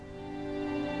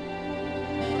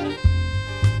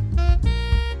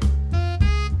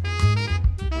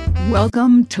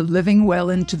Welcome to Living Well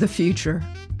into the Future.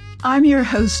 I'm your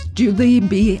host, Julie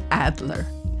B Adler.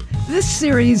 This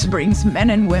series brings men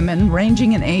and women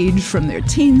ranging in age from their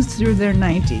teens through their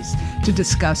 90s to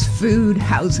discuss food,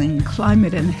 housing,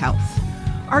 climate, and health.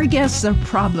 Our guests are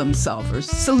problem solvers,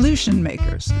 solution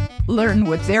makers. Learn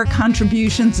what their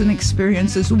contributions and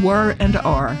experiences were and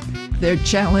are, their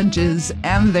challenges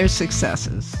and their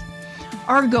successes.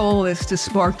 Our goal is to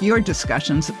spark your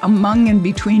discussions among and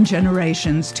between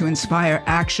generations to inspire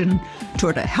action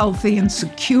toward a healthy and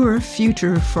secure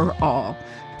future for all.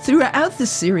 Throughout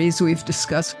this series, we've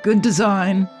discussed good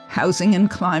design, housing and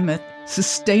climate,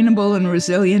 sustainable and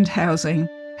resilient housing,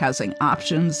 housing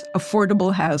options,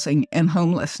 affordable housing, and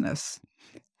homelessness.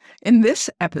 In this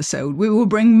episode, we will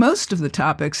bring most of the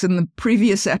topics in the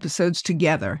previous episodes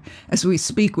together as we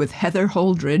speak with Heather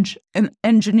Holdridge, an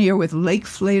engineer with Lake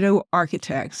Flato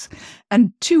Architects,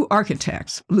 and two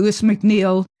architects, Louis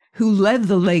McNeil, who led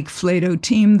the Lake Flato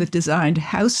team that designed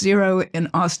House Zero in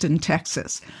Austin,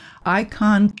 Texas,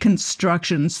 Earthen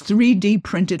Construction's 3D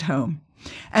printed home,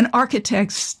 and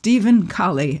architect Stephen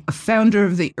Colley, a founder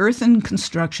of the Earthen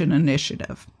Construction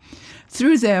Initiative.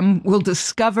 Through them, we'll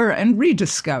discover and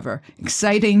rediscover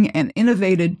exciting and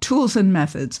innovative tools and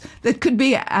methods that could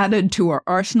be added to our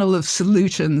arsenal of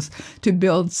solutions to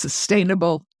build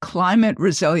sustainable,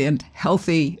 climate-resilient,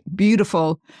 healthy,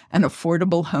 beautiful, and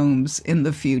affordable homes in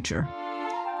the future.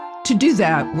 To do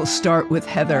that, we'll start with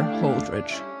Heather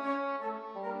Holdridge.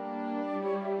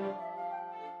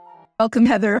 Welcome,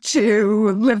 Heather, to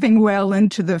Living Well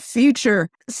into the Future.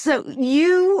 So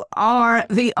you are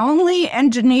the only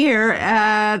engineer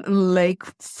at Lake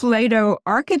Flato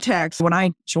Architects. When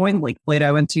I joined Lake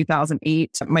Flato in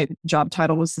 2008, my job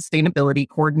title was Sustainability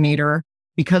Coordinator.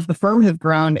 Because the firm has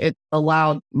grown, it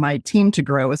allowed my team to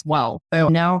grow as well. So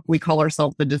now we call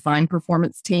ourselves the Design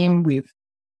Performance Team. We've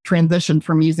transitioned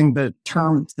from using the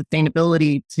term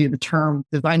sustainability to the term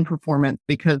design performance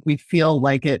because we feel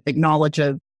like it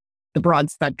acknowledges the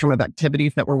broad spectrum of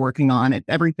activities that we're working on. It's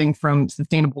everything from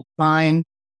sustainable design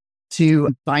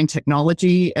to design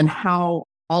technology and how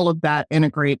all of that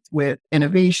integrates with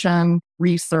innovation,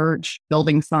 research,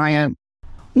 building science.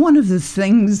 One of the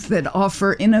things that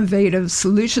offer innovative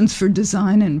solutions for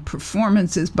design and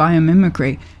performance is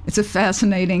biomimicry. It's a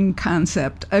fascinating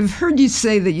concept. I've heard you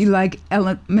say that you like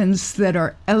elements that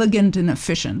are elegant and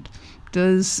efficient.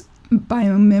 Does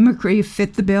biomimicry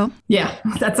fit the bill? Yeah,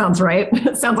 that sounds right.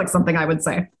 Sounds like something I would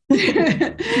say.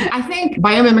 I think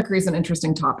biomimicry is an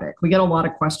interesting topic. We get a lot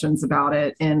of questions about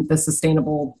it in the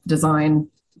sustainable design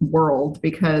world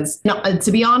because,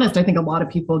 to be honest, I think a lot of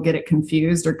people get it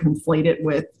confused or conflate it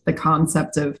with the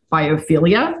concept of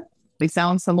biophilia. They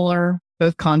sound similar.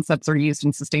 Both concepts are used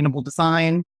in sustainable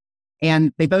design,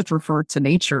 and they both refer to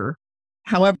nature.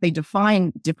 However, they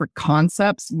define different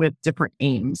concepts with different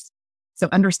aims. So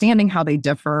understanding how they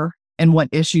differ and what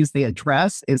issues they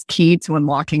address is key to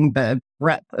unlocking the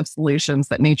breadth of solutions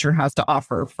that nature has to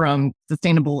offer, from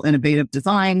sustainable, innovative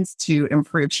designs to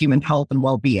improved human health and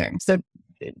well-being. So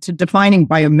to defining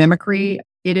biomimicry,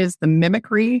 it is the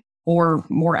mimicry, or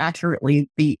more accurately,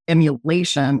 the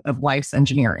emulation of life's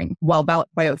engineering. While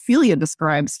biophilia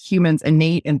describes humans'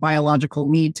 innate and biological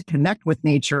need to connect with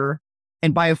nature,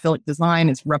 and biophilic design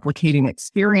is replicating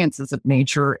experiences of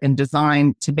nature and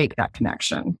design to make that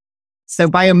connection. So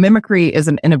biomimicry is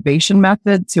an innovation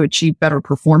method to achieve better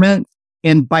performance,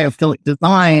 and biophilic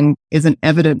design is an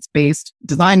evidence-based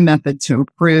design method to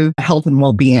improve health and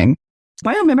well-being.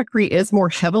 Biomimicry is more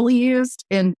heavily used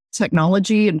in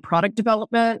technology and product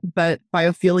development, but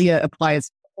biophilia applies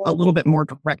a little bit more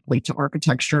directly to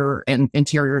architecture and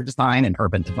interior design and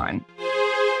urban design.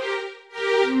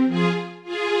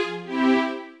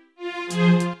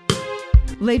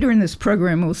 Later in this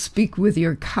program, we'll speak with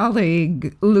your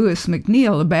colleague, Louis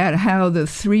McNeil, about how the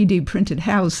 3D printed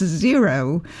House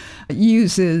Zero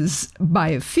uses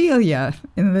biophilia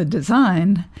in the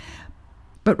design.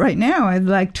 But right now, I'd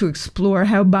like to explore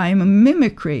how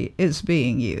biomimicry is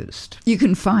being used. You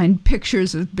can find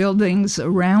pictures of buildings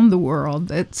around the world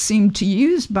that seem to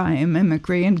use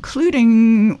biomimicry,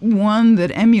 including one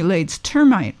that emulates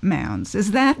termite mounds.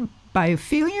 Is that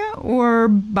biophilia or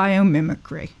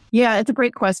biomimicry? Yeah, it's a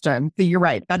great question. So you're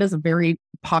right. That is a very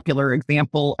popular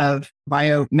example of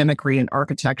biomimicry in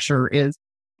architecture, is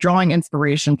drawing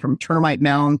inspiration from termite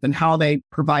mounds and how they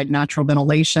provide natural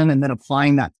ventilation and then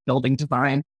applying that to building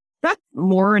design. That's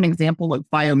more an example of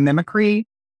biomimicry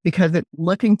because it's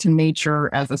looking to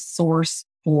nature as a source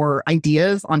for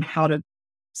ideas on how to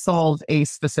solve a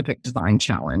specific design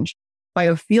challenge.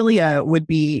 Biophilia would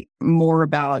be more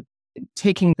about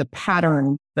taking the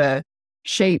pattern, the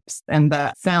shapes and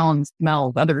the sounds,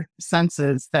 smells, other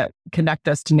senses that connect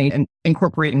us to nature and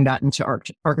incorporating that into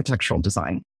architectural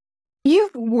design.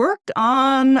 You've worked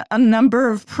on a number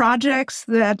of projects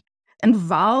that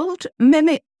involved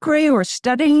mimicry or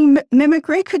studying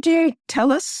mimicry. Could you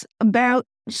tell us about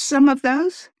some of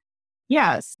those?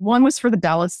 Yes. One was for the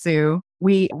Dallas Zoo.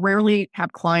 We rarely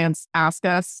have clients ask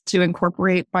us to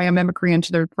incorporate biomimicry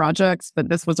into their projects, but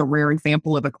this was a rare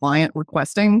example of a client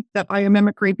requesting that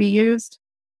biomimicry be used.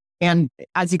 And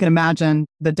as you can imagine,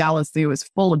 the Dallas Zoo is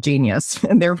full of genius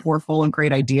and therefore full of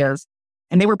great ideas.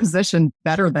 And they were positioned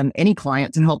better than any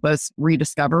client to help us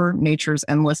rediscover nature's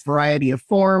endless variety of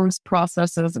forms,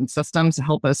 processes, and systems to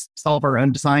help us solve our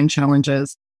own design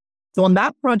challenges. So on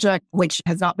that project, which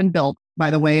has not been built, by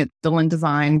the way, it's still in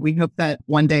design. We hope that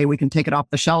one day we can take it off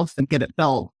the shelf and get it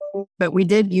built. But we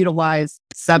did utilize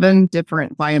 7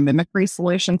 different biomimicry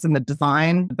solutions in the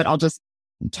design, but I'll just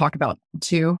talk about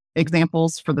 2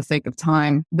 examples for the sake of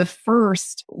time. The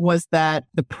first was that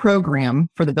the program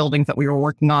for the buildings that we were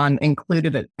working on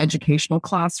included an educational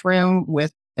classroom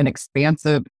with an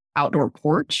expansive outdoor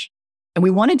porch. And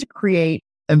we wanted to create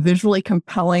a visually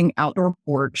compelling outdoor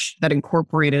porch that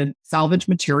incorporated salvage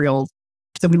materials.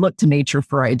 So we looked to nature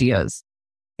for ideas.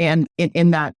 And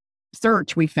in that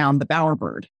search, we found the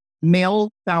bowerbird.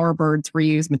 Male bowerbirds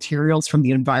reuse materials from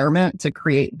the environment to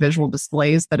create visual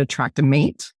displays that attract a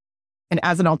mate. And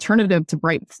as an alternative to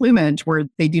bright plumage, where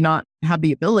they do not have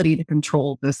the ability to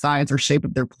control the size or shape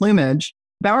of their plumage,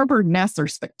 bowerbird nests are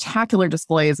spectacular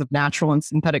displays of natural and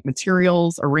synthetic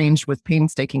materials arranged with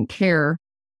painstaking care.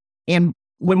 And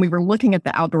when we were looking at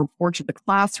the outdoor porch of the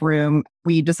classroom,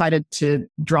 we decided to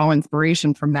draw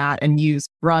inspiration from that and use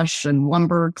brush and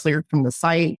lumber cleared from the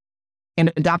site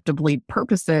and adaptively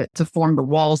purpose it to form the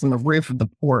walls and the roof of the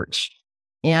porch.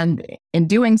 And in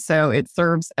doing so, it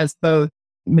serves as both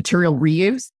material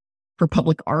reuse for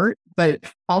public art, but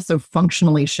also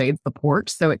functionally shades the porch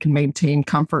so it can maintain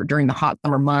comfort during the hot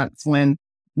summer months when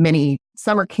many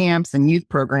summer camps and youth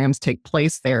programs take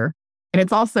place there. And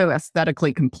it's also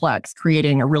aesthetically complex,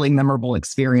 creating a really memorable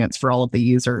experience for all of the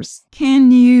users.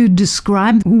 Can you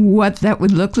describe what that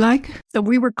would look like? So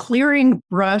we were clearing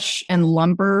brush and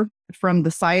lumber from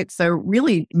the site. So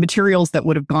really materials that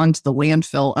would have gone to the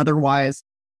landfill otherwise.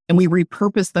 And we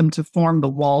repurposed them to form the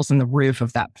walls and the roof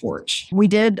of that porch. We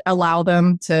did allow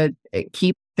them to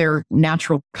keep their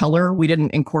natural color. We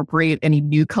didn't incorporate any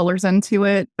new colors into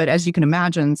it. But as you can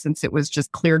imagine, since it was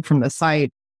just cleared from the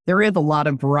site, there is a lot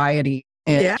of variety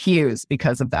in hues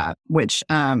because of that, which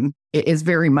is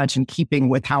very much in keeping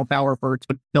with how bowerbirds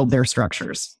would build their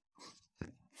structures.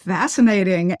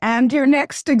 Fascinating. And your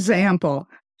next example?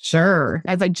 Sure.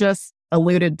 As I just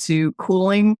alluded to,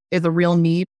 cooling is a real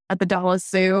need at the Dallas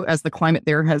Zoo, as the climate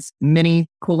there has many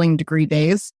cooling degree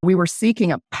days. We were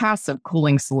seeking a passive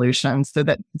cooling solution so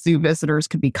that zoo visitors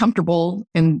could be comfortable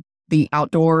in the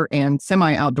outdoor and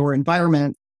semi-outdoor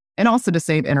environment, and also to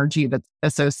save energy that's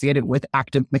associated with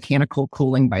active mechanical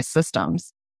cooling by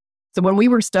systems. So when we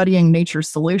were studying nature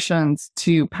solutions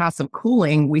to passive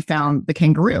cooling, we found the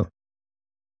kangaroo.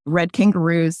 Red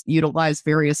kangaroos utilize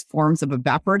various forms of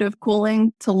evaporative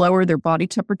cooling to lower their body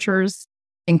temperatures,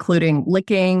 including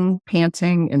licking,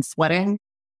 panting, and sweating.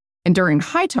 And during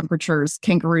high temperatures,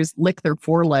 kangaroos lick their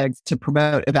forelegs to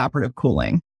promote evaporative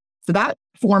cooling. So that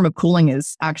form of cooling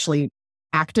is actually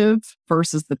active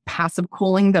versus the passive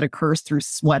cooling that occurs through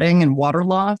sweating and water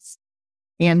loss.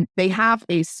 And they have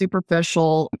a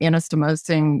superficial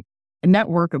anastomosing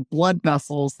network of blood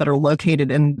vessels that are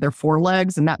located in their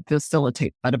forelegs, and that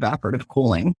facilitates that evaporative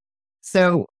cooling.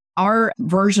 So our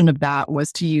version of that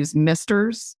was to use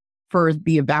misters for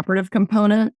the evaporative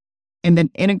component and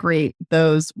then integrate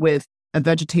those with a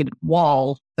vegetated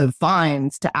wall of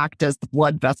vines to act as the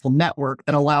blood vessel network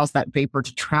that allows that vapor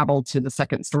to travel to the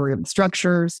second story of the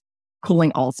structures,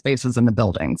 cooling all spaces in the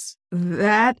buildings.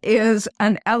 That is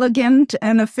an elegant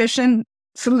and efficient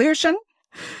solution.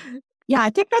 Yeah, I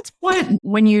think that's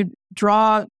when you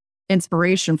draw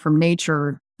inspiration from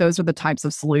nature, those are the types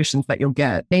of solutions that you'll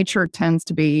get. Nature tends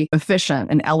to be efficient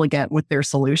and elegant with their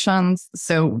solutions.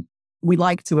 So we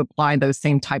like to apply those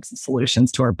same types of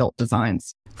solutions to our built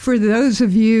designs. For those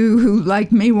of you who,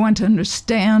 like me, want to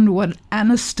understand what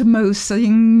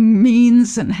anastomosing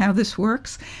means and how this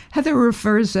works, Heather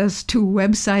refers us to a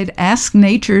website,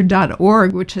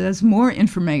 asknature.org, which has more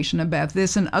information about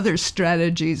this and other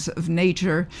strategies of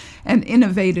nature and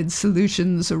innovative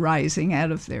solutions arising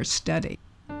out of their study.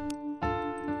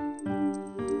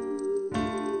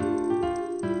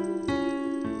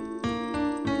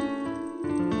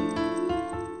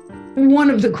 One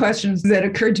of the questions that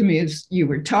occurred to me as you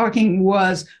were talking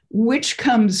was, which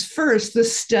comes first, the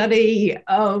study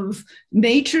of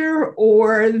nature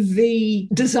or the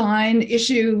design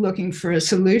issue looking for a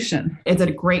solution? It's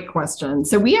a great question.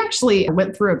 So we actually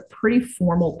went through a pretty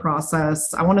formal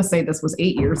process. I want to say this was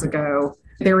 8 years ago.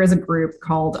 There is a group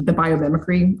called the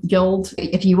Biomimicry Guild.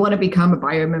 If you want to become a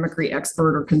biomimicry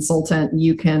expert or consultant,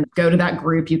 you can go to that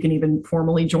group. You can even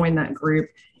formally join that group.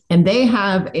 And they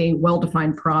have a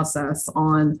well-defined process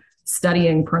on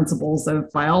studying principles of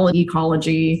biology,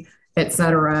 ecology, et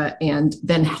cetera, and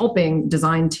then helping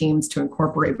design teams to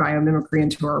incorporate biomimicry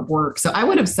into our work. So I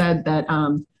would have said that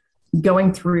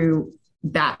going through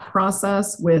that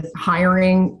process with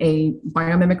hiring a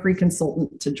biomimicry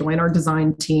consultant to join our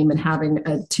design team and having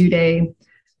a 2-day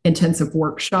intensive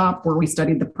workshop where we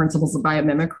studied the principles of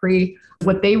biomimicry,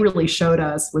 what they really showed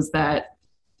us was that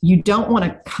you don't want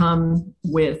to come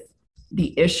with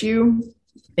the issue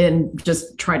and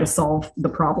just try to solve the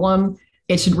problem.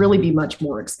 It should really be much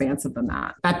more expansive than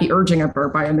that. At the urging of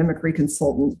our biomimicry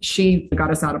consultant, she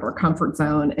got us out of our comfort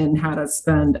zone and had us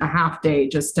spend a half day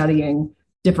just studying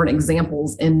different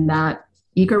examples in that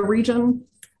ecoregion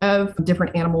of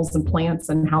different animals and plants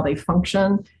and how they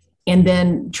function, and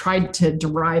then tried to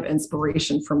derive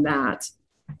inspiration from that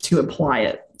to apply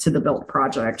it to the built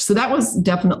project. So that was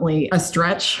definitely a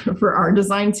stretch for our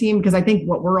design team, because I think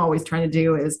what we're always trying to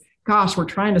do is, gosh, we're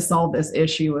trying to solve this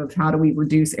issue of how do we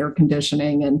reduce air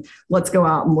conditioning, and let's go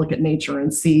out and look at nature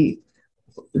and see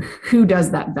who does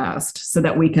that best so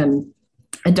that we can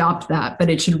adopt that.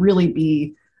 But it should really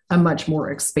be a much more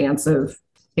expansive,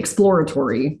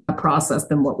 exploratory process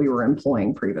than what we were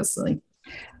employing previously.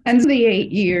 And the 8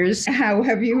 years, how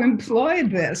have you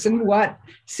employed this and what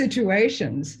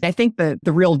situations? I think that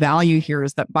the real value here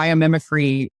is that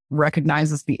biomimicry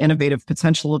recognizes the innovative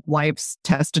potential of life's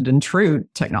tested and true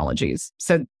technologies.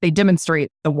 So they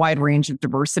demonstrate the wide range of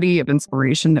diversity of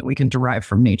inspiration that we can derive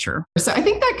from nature. So I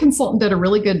think that consultant did a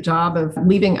really good job of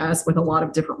leaving us with a lot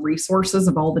of different resources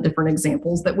of all the different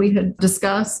examples that we had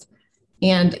discussed.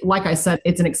 And like I said,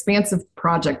 it's an expansive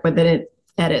project, but then it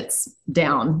edits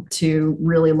down to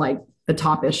really like the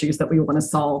top issues that we want to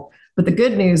solve. But the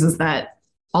good news is that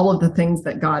all of the things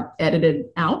that got edited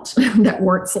out that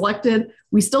weren't selected,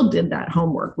 we still did that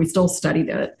homework. We still studied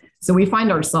it. So we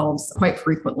find ourselves quite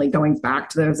frequently going back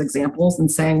to those examples and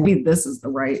saying, hey, this is the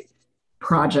right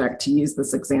project to use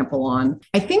this example on.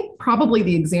 I think probably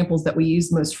the examples that we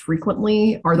use most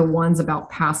frequently are the ones about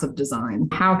passive design.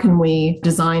 How can we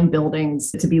design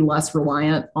buildings to be less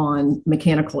reliant on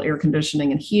mechanical air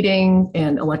conditioning and heating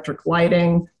and electric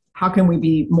lighting? How can we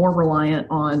be more reliant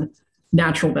on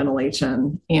natural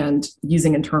ventilation and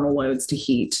using internal loads to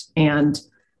heat and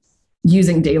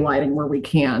using daylighting where we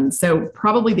can? So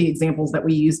probably the examples that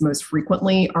we use most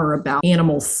frequently are about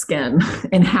animal skin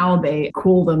and how they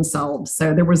cool themselves.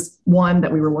 So there was one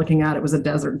that we were looking at. It was a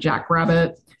desert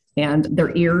jackrabbit and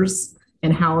their ears,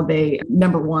 and how they,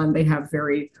 number one, they have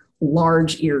very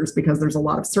large ears because there's a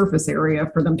lot of surface area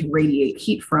for them to radiate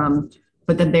heat from,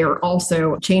 but then they are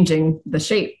also changing the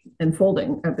shape and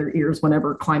folding of their ears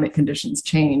whenever climate conditions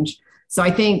change. So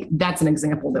I think that's an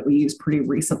example that we use pretty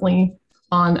recently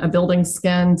on a building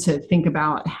skin to think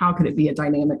about how could it be a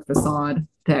dynamic facade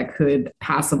that could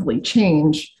passively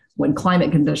change when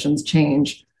climate conditions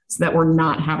change so that we're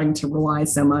not having to rely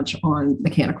so much on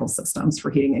mechanical systems for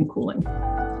heating and cooling.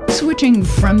 Switching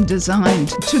from design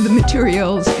to the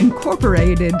materials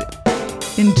incorporated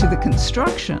into the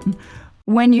construction,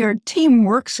 when your team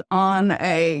works on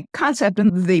a concept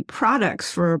and the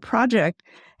products for a project,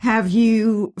 have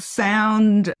you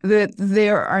found that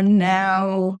there are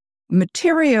now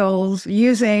materials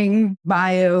using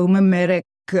biomimetic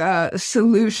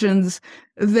solutions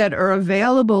that are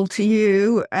available to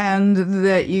you and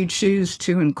that you choose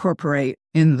to incorporate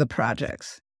in the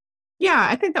projects? Yeah,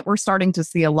 I think that we're starting to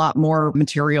see a lot more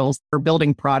materials or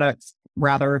building products,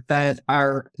 rather, that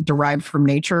are derived from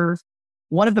nature.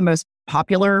 One of the most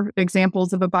popular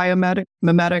examples of a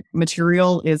biomimetic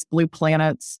material is Blue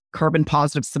Planet's carbon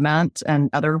positive cement and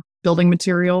other building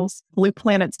materials. Blue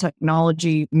Planet's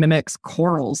technology mimics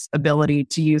corals' ability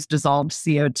to use dissolved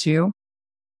CO2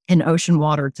 in ocean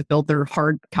water to build their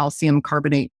hard calcium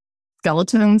carbonate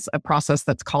skeletons, a process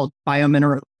that's called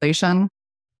biomineralization.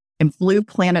 And Blue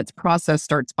Planet's process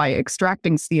starts by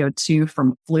extracting CO2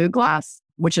 from flue gas,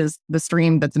 which is the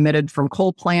stream that's emitted from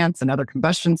coal plants and other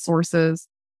combustion sources,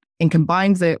 and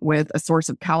combines it with a source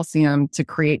of calcium to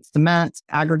create cement,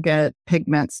 aggregate,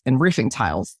 pigments, and roofing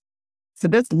tiles. So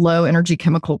this low energy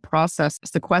chemical process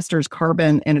sequesters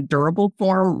carbon in a durable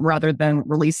form rather than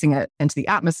releasing it into the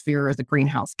atmosphere as a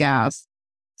greenhouse gas.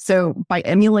 So by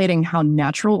emulating how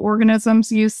natural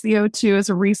organisms use CO2 as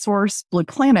a resource, Blue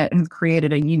Planet has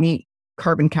created a unique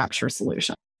carbon capture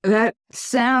solution. That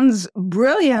sounds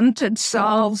brilliant. It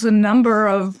solves a number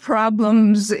of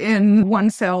problems in one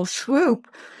fell swoop.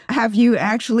 Have you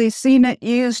actually seen it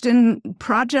used in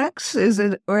projects? Is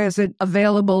it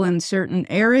available in certain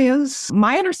areas?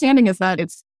 My understanding is that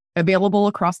it's available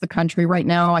across the country right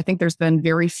now. I think there's been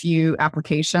very few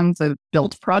applications of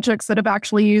built projects that have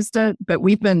actually used it, but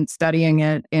we've been studying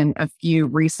it in a few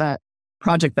recent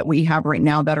projects that we have right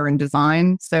now that are in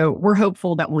design. So we're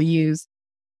hopeful that we'll use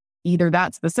either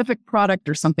that specific product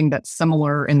or something that's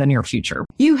similar in the near future.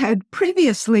 You had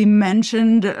previously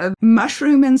mentioned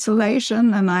mushroom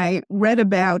insulation, and I read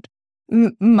about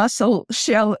mussel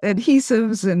shell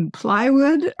adhesives and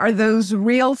plywood. Are those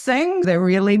real things? They're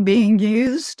really being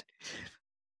used?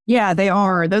 Yeah, they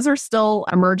are. Those are still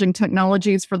emerging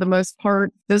technologies for the most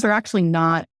part. Those are actually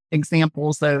not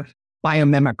examples of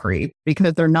biomimicry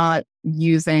because they're not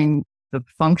using the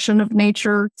function of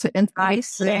nature to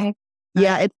entice.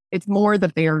 Yeah, it's more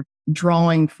that they're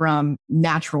drawing from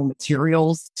natural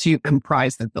materials to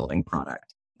comprise the building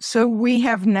product. So we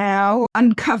have now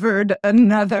uncovered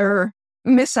another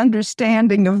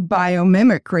misunderstanding of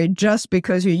biomimicry. Just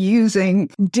because you're using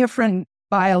different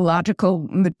biological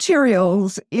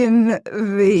materials in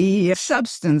the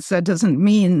substance, that doesn't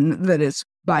mean that it's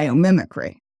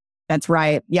biomimicry. That's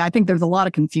right. Yeah, I think there's a lot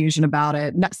of confusion about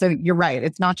it. So you're right.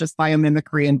 It's not just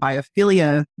biomimicry and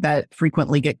biophilia that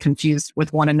frequently get confused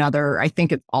with one another. I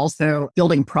think it's also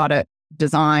building product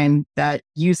design that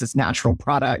uses natural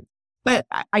product. But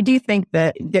I do think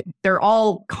that they're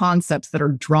all concepts that are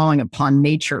drawing upon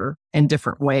nature in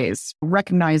different ways,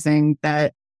 recognizing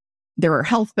that there are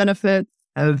health benefits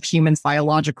of humans'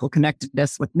 biological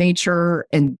connectedness with nature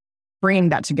and bringing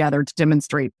that together to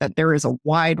demonstrate that there is a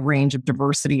wide range of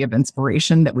diversity of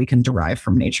inspiration that we can derive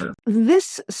from nature.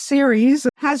 This series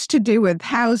has to do with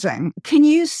housing. Can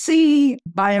you see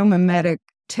biomimetic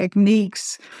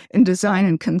techniques in design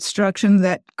and construction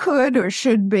that could or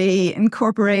should be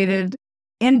incorporated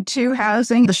into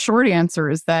housing? The short answer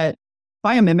is that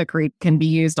biomimicry can be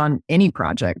used on any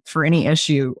project for any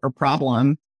issue or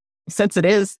problem. Since it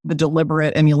is the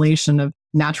deliberate emulation of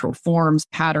natural forms,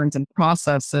 patterns, and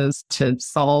processes to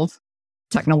solve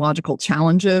technological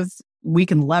challenges, we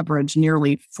can leverage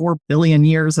nearly 4 billion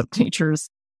years of nature's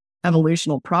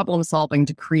evolutional problem solving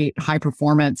to create high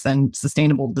performance and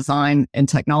sustainable design and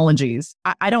technologies.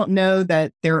 I don't know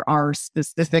that there are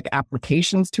specific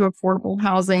applications to affordable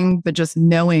housing, but just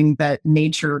knowing that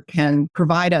nature can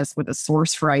provide us with a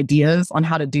source for ideas on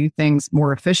how to do things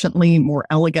more efficiently, more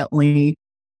elegantly.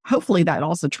 Hopefully that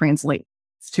also translates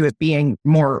to it being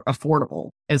more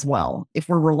affordable as well. If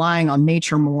we're relying on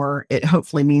nature more, it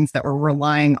hopefully means that we're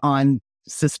relying on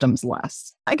systems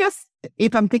less. I guess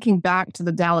if I'm thinking back to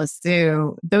the Dallas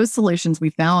Zoo, those solutions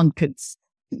we found could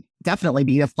definitely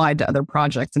be applied to other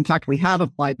projects. In fact, we have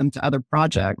applied them to other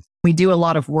projects. We do a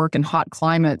lot of work in hot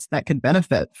climates that could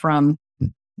benefit from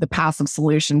the passive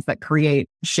solutions that create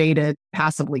shaded,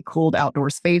 passively cooled outdoor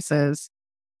spaces.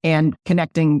 And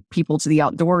connecting people to the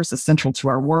outdoors is central to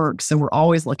our work. So we're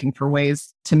always looking for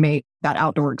ways to make that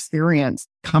outdoor experience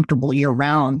comfortable year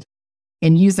round.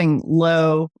 And using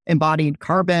low embodied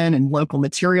carbon and local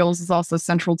materials is also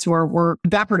central to our work.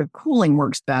 Evaporative cooling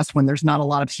works best when there's not a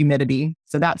lot of humidity.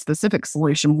 So that specific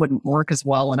solution wouldn't work as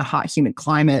well in a hot, humid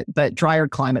climate, but drier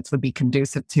climates would be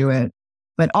conducive to it.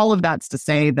 But all of that's to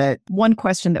say that one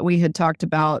question that we had talked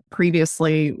about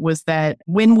previously was that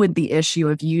when would the issue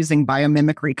of using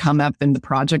biomimicry come up in the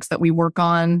projects that we work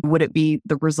on? Would it be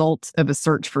the result of a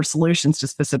search for solutions to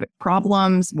specific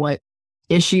problems? What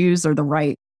issues are the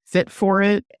right fit for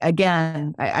it?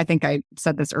 Again, I think I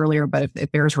said this earlier, but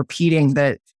it bears repeating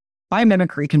that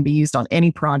biomimicry can be used on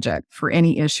any project for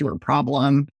any issue or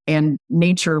problem, and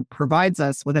nature provides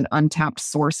us with an untapped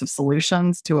source of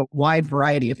solutions to a wide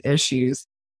variety of issues.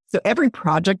 So every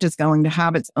project is going to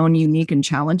have its own unique and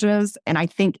challenges, and I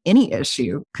think any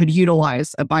issue could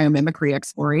utilize a biomimicry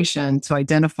exploration to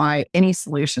identify any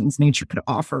solutions nature could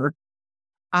offer.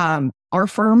 Our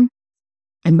firm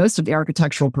and most of the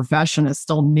architectural profession is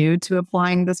still new to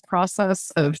applying this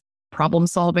process of problem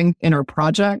solving in our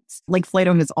projects. Lake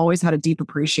Flato has always had a deep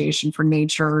appreciation for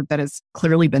nature that has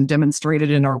clearly been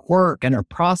demonstrated in our work and our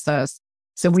process.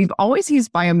 So we've always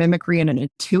used biomimicry in an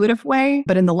intuitive way,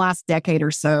 but in the last decade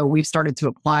or so, we've started to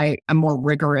apply a more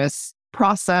rigorous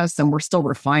process, and we're still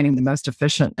refining the most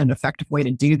efficient and effective way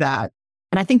to do that.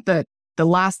 And I think that the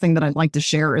last thing that I'd like to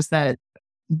share is that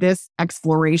this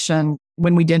exploration,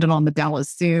 when we did it on the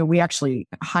Dallas Zoo, we actually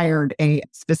hired a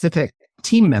specific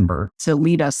team member to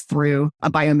lead us through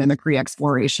a biomimicry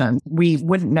exploration. We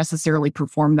wouldn't necessarily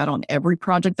perform that on every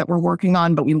project that we're working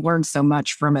on, but we learned so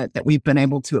much from it that we've been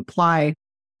able to apply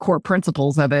core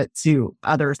principles of it to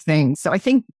other things. So I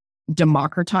think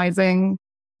democratizing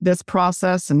this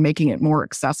process and making it more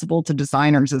accessible to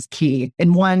designers is key.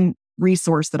 And one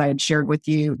resource that I had shared with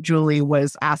you, Julie,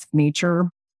 was Ask Nature,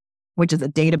 which is a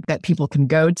data that people can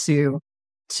go to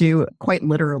quite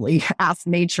literally ask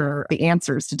nature the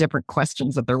answers to different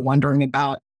questions that they're wondering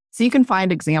about. So you can find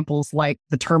examples like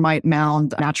the termite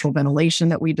mound, natural ventilation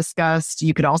that we discussed.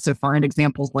 You could also find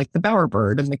examples like the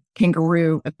bowerbird and the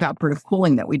kangaroo evaporative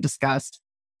cooling that we discussed.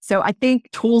 So I think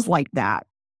tools like that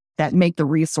make the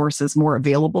resources more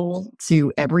available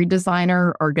to every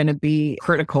designer are going to be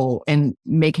critical in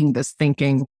making this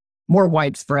thinking more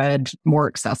widespread, more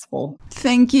accessible.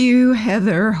 Thank you,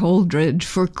 Heather Holdridge,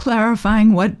 for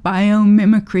clarifying what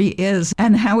biomimicry is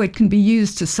and how it can be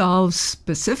used to solve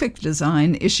specific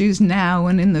design issues now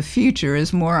and in the future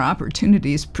as more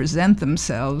opportunities present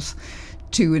themselves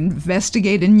to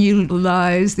investigate and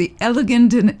utilize the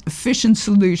elegant and efficient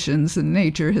solutions that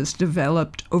nature has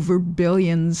developed over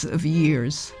billions of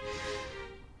years.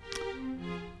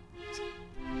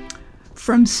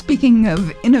 From speaking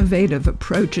of innovative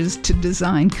approaches to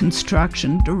design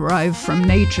construction derived from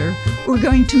nature, we're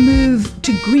going to move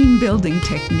to green building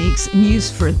techniques in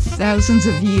use for thousands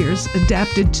of years,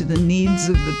 adapted to the needs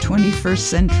of the 21st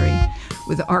century,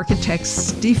 with architect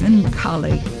Stephen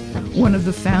Colley, one of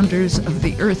the founders of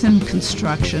the Earthen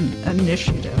Construction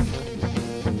Initiative.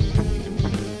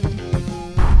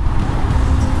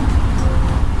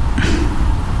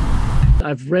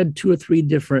 I've read 2 or 3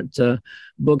 different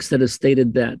books that have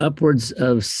stated that upwards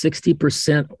of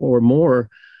 60% or more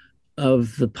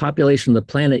of the population of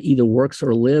the planet either works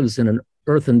or lives in an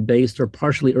earthen-based or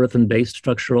partially earthen-based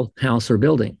structural house or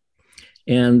building.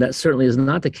 And that certainly is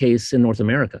not the case in North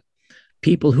America.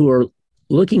 People who are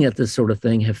looking at this sort of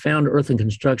thing have found earthen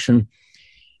construction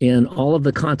in all of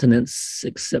the continents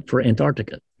except for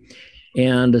Antarctica.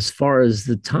 And as far as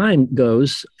the time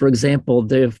goes, for example,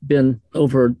 they've been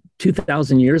over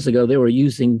 2,000 years ago, they were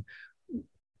using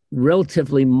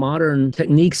relatively modern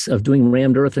techniques of doing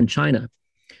rammed earth in China.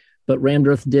 But rammed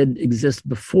earth did exist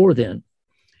before then.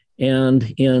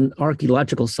 And in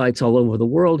archaeological sites all over the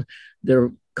world,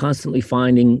 they're constantly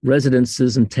finding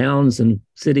residences and towns and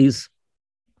cities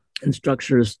and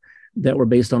structures that were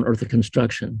based on earthen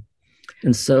construction.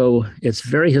 And so it's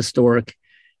very historic,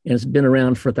 and it's been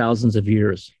around for thousands of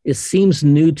years. It seems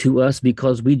new to us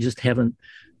because we just haven't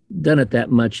done it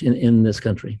that much in this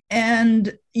country.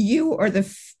 And you are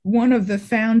one of the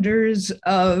founders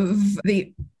of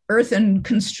the Earthen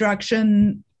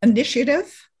Construction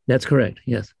Initiative? That's correct,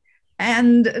 yes.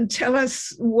 And tell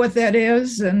us what that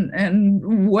is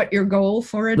and what your goal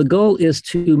for it. The goal is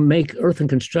to make earthen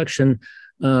construction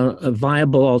a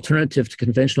viable alternative to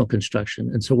conventional construction.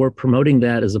 And so we're promoting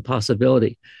that as a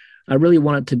possibility. I really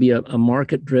want it to be a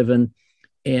market-driven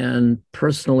and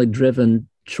personally driven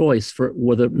choice for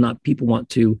whether or not people want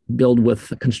to build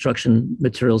with construction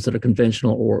materials that are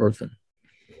conventional or earthen.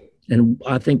 And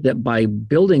I think that by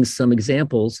building some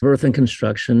examples of earthen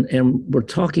construction, and we're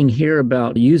talking here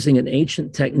about using an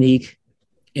ancient technique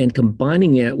and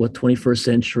combining it with 21st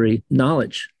century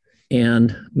knowledge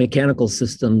and mechanical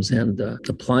systems and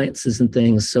appliances and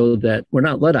things, so that we're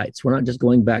not Luddites. We're not just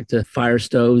going back to fire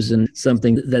stoves and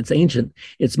something that's ancient.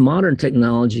 It's modern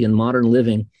technology and modern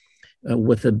living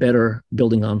with a better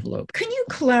building envelope. Can you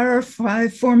clarify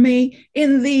for me,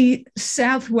 in the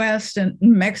Southwest and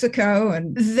Mexico,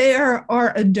 and there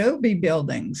are adobe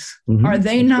buildings. Mm-hmm. Are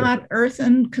they not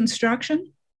earthen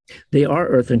construction? They are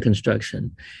earthen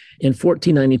construction. In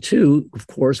 1492, of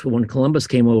course, when Columbus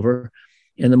came over,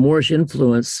 and the Moorish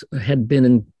influence had been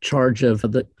in charge of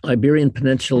the Iberian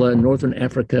Peninsula, Northern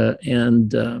Africa,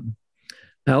 and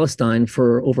Palestine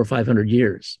for over 500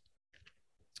 years.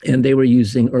 And they were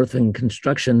using earthen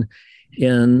construction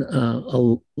in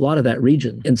a lot of that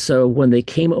region. And so when they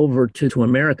came over to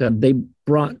America, they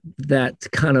brought that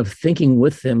kind of thinking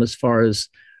with them as far as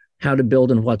how to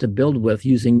build and what to build with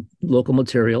using local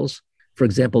materials, for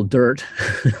example, dirt,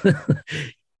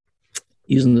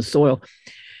 using the soil,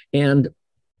 and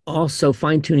also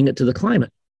fine-tuning it to the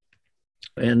climate.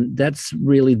 And that's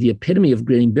really the epitome of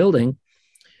green building.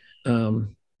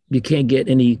 You can't get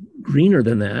any greener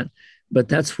than that. But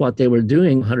that's what they were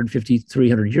doing 150,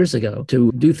 300 years ago,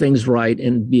 to do things right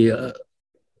and be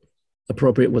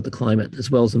appropriate with the climate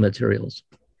as well as the materials.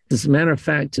 As a matter of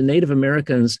fact, the Native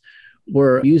Americans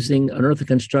were using an earthen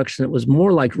construction that was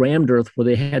more like rammed earth, where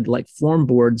they had like form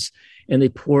boards and they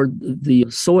poured the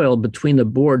soil between the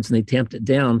boards and they tamped it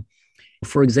down.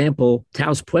 For example,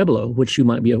 Taos Pueblo, which you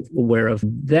might be aware of,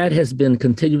 that has been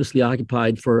continuously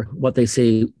occupied for what they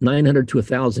say 900 to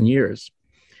 1,000 years.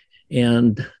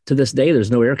 And to this day, there's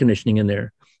no air conditioning in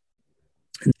there.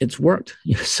 It's worked.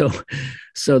 So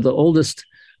the oldest,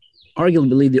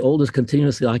 arguably the oldest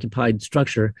continuously occupied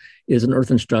structure is an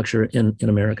earthen structure in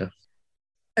America.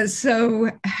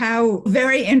 So how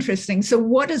very interesting. So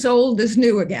what is old is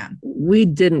new again? We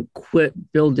didn't quit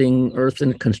building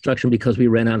earthen construction because we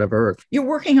ran out of earth. You're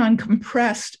working on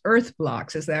compressed earth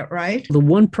blocks, is that right? The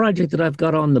one project that I've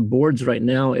got on the boards right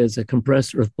now is a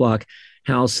compressed earth block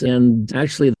house. And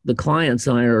actually the clients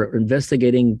and I are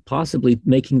investigating possibly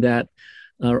making that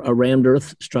a rammed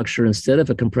earth structure instead of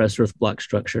a compressed earth block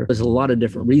structure. There's a lot of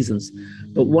different reasons,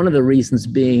 but one of the reasons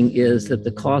being is that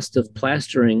the cost of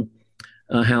plastering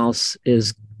a house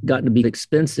is gotten to be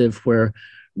expensive, where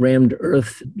rammed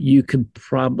earth, you could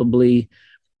probably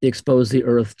expose the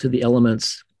earth to the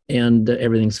elements and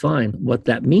everything's fine. What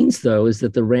that means, though, is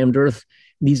that the rammed earth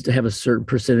needs to have a certain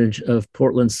percentage of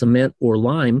Portland cement or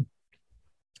lime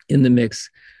in the mix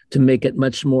to make it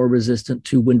much more resistant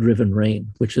to wind-driven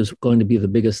rain, which is going to be the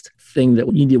biggest thing that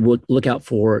we need to look out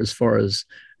for as far as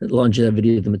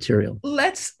longevity of the material.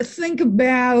 Let's think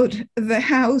about the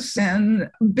house and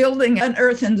building an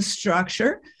earthen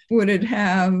structure. Would it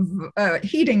have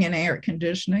heating and air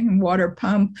conditioning and water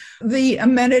pump, the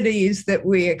amenities that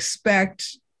we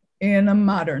expect in a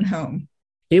modern home?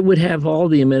 It would have all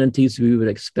the amenities we would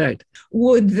expect.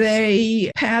 Would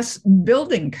they pass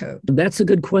building code? That's a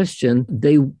good question.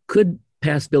 They could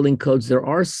pass building codes. There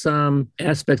are some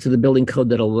aspects of the building code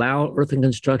that allow earthen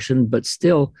construction, but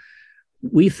still,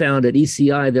 we found at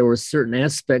ECI there were certain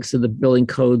aspects of the building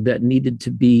code that needed to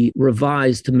be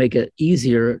revised to make it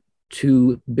easier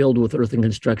to build with earthen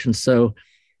construction. So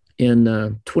in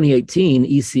 2018,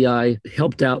 ECI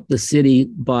helped out the city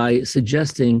by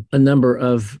suggesting a number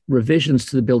of revisions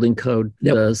to the building code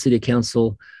that the city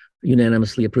council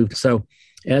unanimously approved. So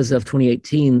as of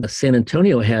 2018, San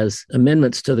Antonio has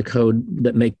amendments to the code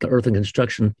that make earthen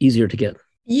construction easier to get.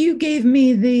 You gave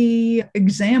me the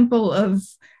example of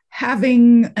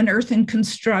having an earthen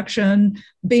construction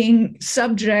being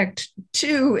subject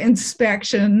to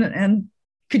inspection. And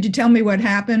could you tell me what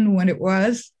happened when it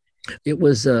was? It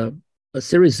was a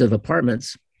series of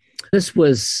apartments. This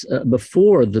was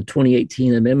before the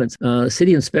 2018 amendments.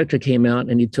 City inspector came out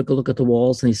and he took a look at the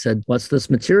walls and he said, "What's this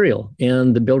material?"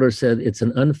 And the builder said, "It's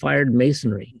an unfired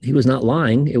masonry." He was not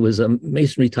lying. It was a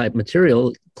masonry type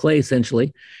material, clay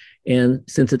essentially. And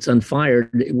since it's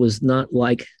unfired, it was not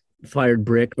like fired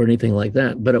brick or anything like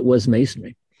that, but it was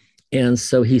masonry. And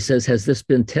so he says, "Has this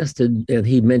been tested?" And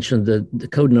he mentioned the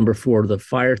code number for the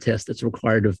fire test that's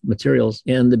required of materials.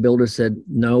 And the builder said,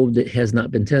 "No, that has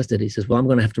not been tested." He says, "Well, I'm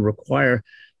going to have to require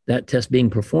that test being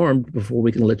performed before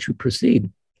we can let you proceed."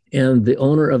 And the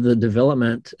owner of the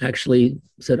development actually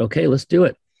said, "Okay, let's do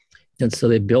it." And so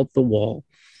they built the wall.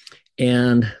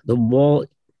 And the wall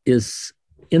is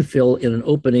infill in an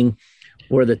opening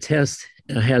where the test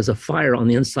has a fire on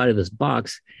the inside of this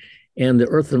box. And the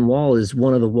earthen wall is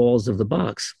one of the walls of the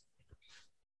box.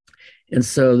 And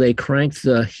so they cranked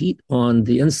the heat on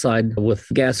the inside with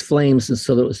gas flames. And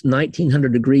so it was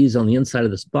 1900 degrees on the inside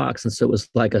of this box. And so it was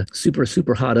like a super,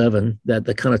 super hot oven, that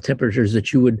the kind of temperatures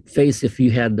that you would face if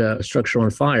you had a structure on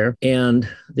fire. And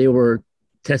they were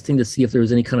testing to see if there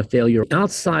was any kind of failure.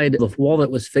 Outside the wall that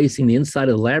was facing the inside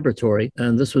of the laboratory,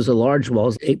 and this was a large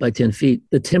wall, 8 by 10 feet,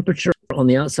 the temperature on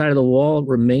the outside of the wall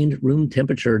remained room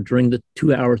temperature during the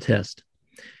 2-hour test.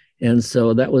 And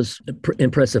so that was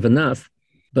impressive enough.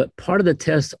 But part of the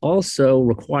test also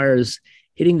requires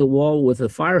hitting the wall with a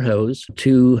fire hose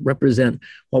to represent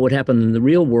what would happen in the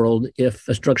real world if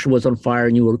a structure was on fire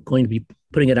and you were going to be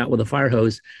putting it out with a fire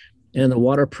hose, and the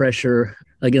water pressure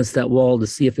against that wall to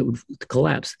see if it would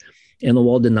collapse. And the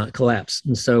wall did not collapse.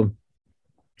 And so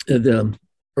the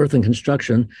earthen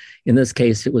construction, in this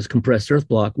case, it was compressed earth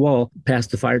block wall,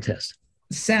 passed the fire test.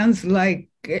 Sounds like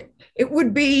it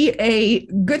would be a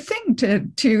good thing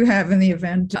to have in the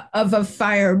event of a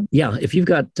fire. Yeah, if you've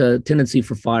got a tendency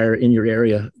for fire in your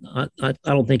area, I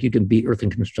don't think you can beat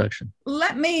earthen construction.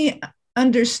 Let me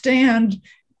understand.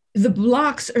 The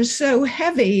blocks are so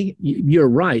heavy. You're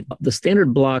right. The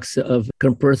standard blocks of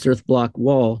compressed earth block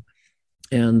wall,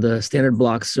 and the standard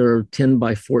blocks are 10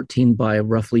 by 14 by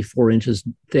roughly 4 inches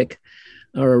thick,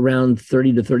 are around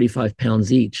 30 to 35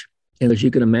 pounds each. And as you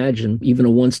can imagine, even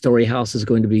a one-story house is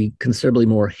going to be considerably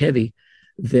more heavy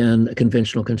than a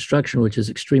conventional construction, which is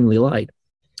extremely light.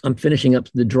 I'm finishing up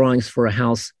the drawings for a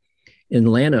house in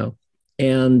Llano,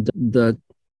 and the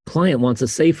client wants a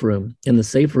safe room, and the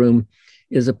safe room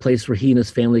is a place where he and his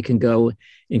family can go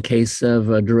in case of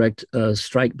a direct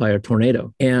strike by a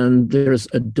tornado. And there's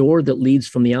a door that leads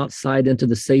from the outside into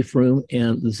the safe room.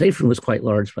 And the safe room is quite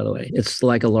large, by the way. It's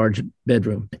like a large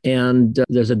bedroom. And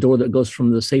there's a door that goes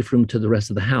from the safe room to the rest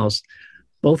of the house.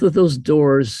 Both of those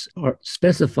doors are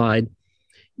specified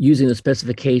using the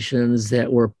specifications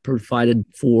that were provided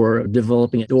for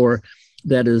developing a door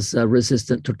that is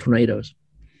resistant to tornadoes.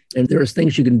 And there's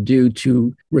things you can do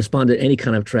to respond to any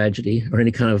kind of tragedy or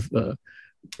any kind of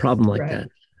problem like that.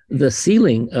 The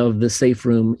ceiling of the safe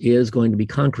room is going to be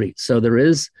concrete. So there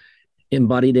is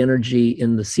embodied energy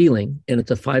in the ceiling, and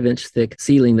it's a 5-inch thick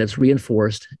ceiling that's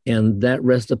reinforced, and that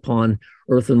rests upon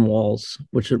earthen walls,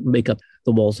 which make up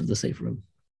the walls of the safe room.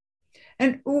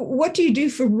 And what do you do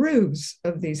for roofs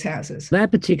of these houses?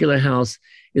 That particular house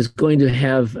is going to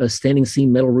have a standing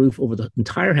seam metal roof over the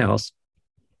entire house.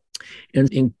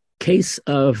 And in case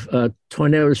of a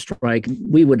tornado strike,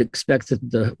 we would expect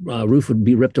that the roof would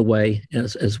be ripped away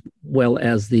as well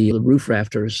as the roof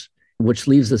rafters, which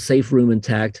leaves the safe room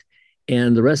intact.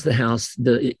 And the rest of the house,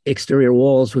 the exterior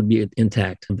walls would be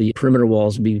intact. The perimeter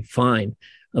walls would be fine.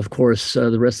 Of course,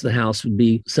 the rest of the house would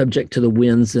be subject to the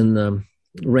winds and the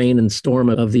rain and storm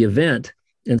of the event.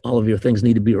 And all of your things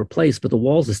need to be replaced, but the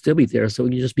walls will still be there. So it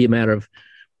would just be a matter of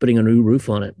putting a new roof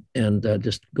on it and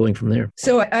just going from there.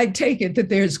 So I take it that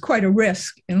there's quite a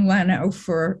risk in Llano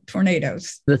for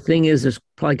tornadoes. The thing is, there's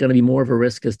probably going to be more of a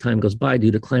risk as time goes by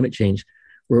due to climate change,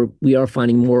 where we are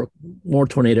finding more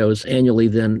tornadoes annually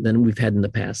than we've had in the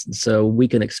past. And so we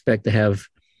can expect to have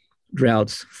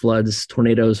droughts, floods,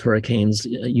 tornadoes, hurricanes,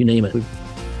 you name it.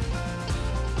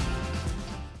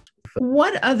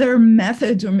 What other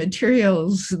methods or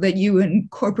materials that you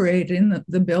incorporate in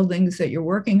the buildings that you're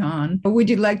working on would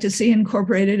you like to see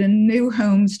incorporated in new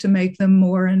homes to make them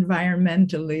more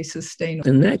environmentally sustainable?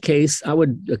 In that case, I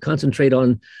would concentrate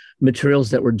on materials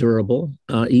that were durable,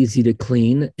 easy to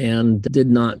clean, and did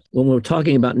not, when we're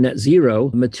talking about net zero,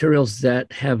 materials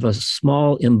that have a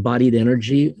small embodied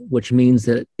energy, which means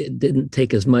that it didn't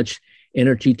take as much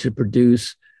energy to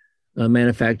produce,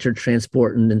 manufacture,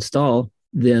 transport, and install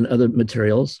than other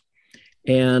materials.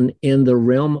 And in the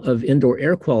realm of indoor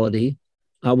air quality,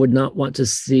 I would not want to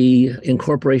see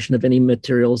incorporation of any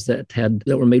materials that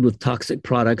were made with toxic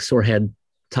products or had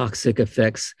toxic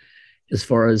effects as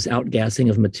far as outgassing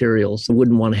of materials. I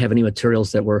wouldn't want to have any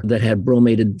materials that had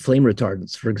bromated flame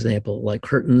retardants, for example, like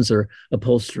curtains or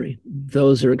upholstery.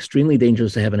 Those are extremely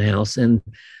dangerous to have in a house. And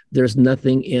there's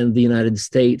nothing in the United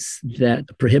States that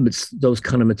prohibits those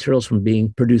kind of materials from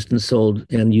being produced and sold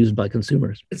and used by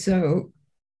consumers. So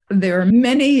there are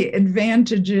many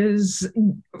advantages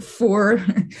for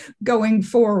going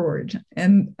forward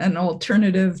and an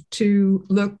alternative to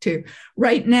look to.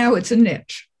 Right now, it's a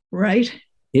niche, right?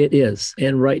 It is.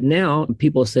 And right now,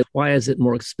 people say, why is it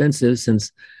more expensive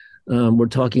since we're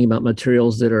talking about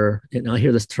materials that are, and I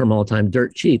hear this term all the time,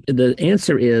 dirt cheap. The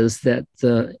answer is that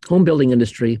the home building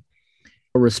industry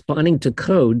are responding to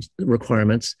code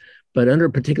requirements, but under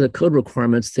particular code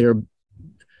requirements, they're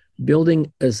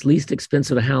building as least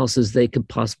expensive a house as they could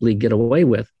possibly get away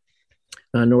with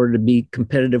in order to be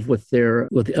competitive with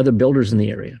the other builders in the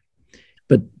area.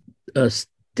 But a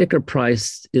sticker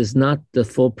price is not the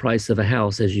full price of a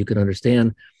house, as you can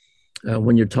understand.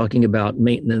 When you're talking about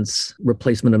maintenance,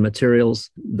 replacement of materials,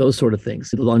 those sort of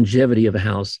things, the longevity of a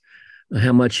house,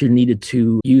 how much you needed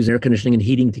to use air conditioning and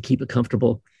heating to keep it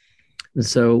comfortable. And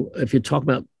so if you talk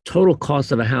about total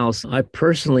cost of a house, I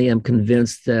personally am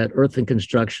convinced that earthen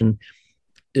construction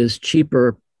is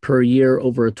cheaper per year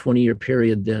over a 20-year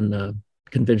period than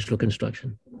conventional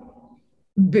construction.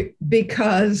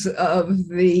 Because of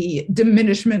the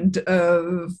diminishment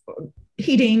of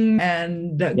heating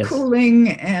and Yes. cooling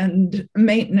and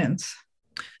maintenance.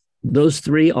 Those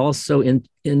three also in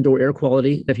indoor air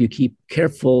quality. If you keep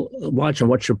careful watch on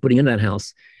what you're putting in that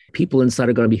house, people inside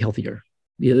are going to be healthier.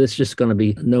 There's just going to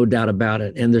be no doubt about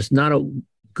it. And there's not a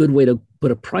good way to put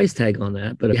a price tag on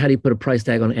that. But how do you put a price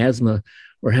tag on asthma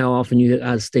or how often you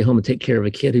gotta stay home and take care of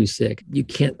a kid who's sick? You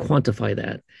can't quantify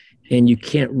that. And you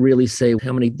can't really say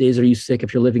how many days are you sick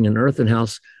if you're living in an earthen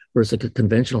house versus a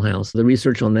conventional house. The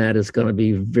research on that is going to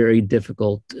be very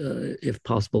difficult, if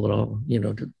possible at all,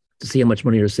 to see how much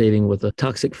money you're saving with a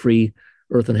toxic-free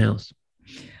earthen house.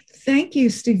 Thank you,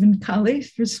 Stephen Colley,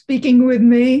 for speaking with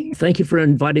me. Thank you for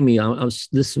inviting me.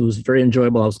 This was very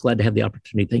enjoyable. I was glad to have the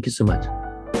opportunity. Thank you so much.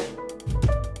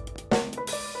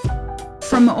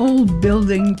 From old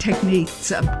building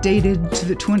techniques updated to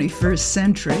the 21st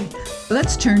century,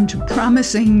 let's turn to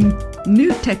promising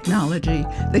new technology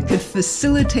that could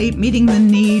facilitate meeting the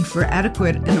need for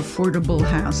adequate and affordable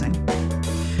housing.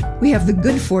 We have the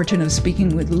good fortune of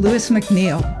speaking with Louis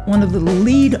McNeil, one of the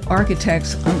lead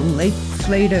architects on the Lake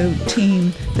Flato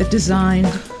team that designed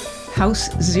House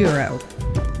Zero.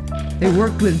 They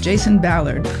worked with Jason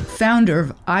Ballard, founder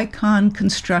of Earthen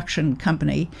Construction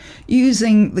Company,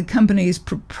 using the company's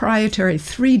proprietary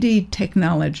 3D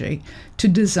technology to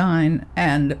design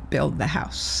and build the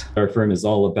house. Our firm is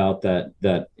all about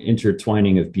that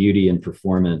intertwining of beauty and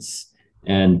performance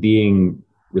and being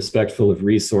respectful of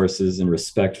resources and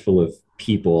respectful of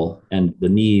people and the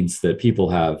needs that people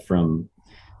have, from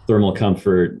thermal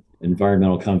comfort,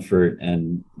 environmental comfort,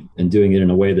 and doing it in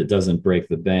a way that doesn't break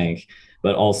the bank,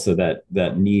 but also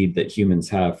that need that humans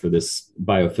have for this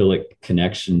biophilic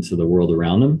connection to the world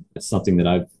around them. It's something that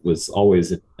I was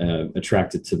always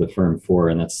attracted to the firm for,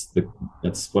 and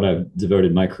that's what I've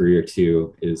devoted my career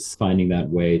to, is finding that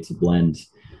way to blend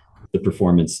the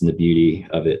performance and the beauty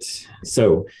of it.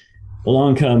 So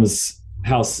along comes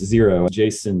House Zero.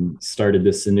 Jason started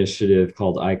this initiative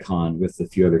called Icon with a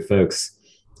few other folks,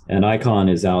 and Icon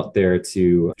is out there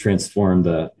to transform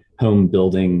the home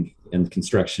building and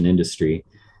construction industry.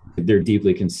 They're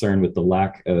deeply concerned with the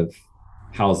lack of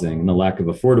housing and the lack of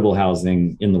affordable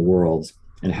housing in the world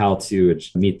and how to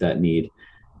meet that need.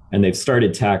 And they've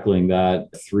started tackling that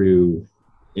through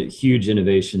huge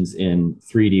innovations in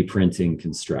 3D printing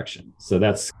construction. So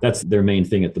that's their main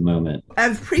thing at the moment.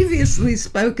 I've previously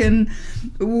spoken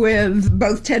with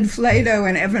both Ted Flato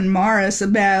and Evan Morris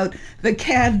about the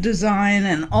CAD design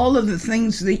and all of the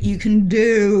things that you can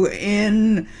do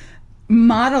in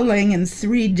modeling in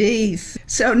 3D.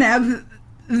 So now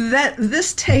that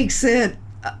this takes it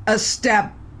a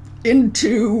step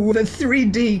into the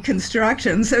 3D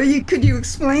construction. So could you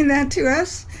explain that to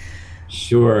us?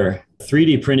 Sure.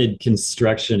 3D printed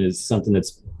construction is something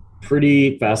that's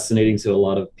pretty fascinating to a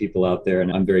lot of people out there,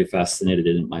 and I'm very fascinated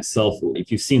in it myself.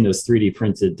 If you've seen those 3D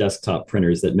printed desktop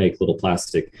printers that make little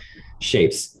plastic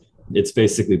shapes, it's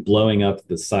basically blowing up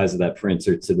the size of that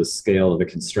printer to the scale of a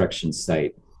construction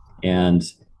site. And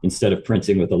instead of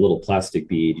printing with a little plastic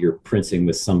bead, you're printing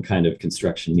with some kind of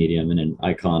construction medium. And in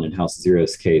Icon and House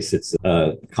Zero's case, it's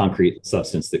a concrete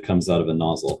substance that comes out of a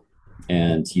nozzle.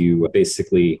 And you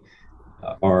basically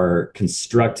are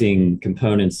constructing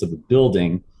components of a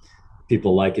building.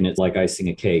 People liken it like icing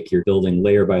a cake. You're building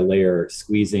layer by layer,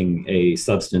 squeezing a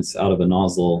substance out of a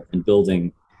nozzle and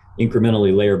building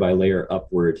incrementally layer by layer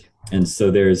upward. And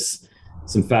so there's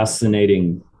some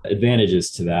fascinating advantages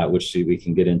to that, which we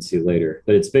can get into later.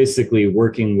 But it's basically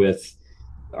working with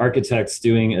architects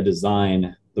doing a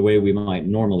design the way we might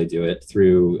normally do it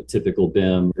through typical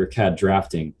BIM or CAD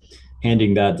drafting,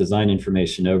 handing that design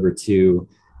information over to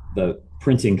the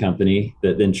printing company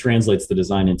that then translates the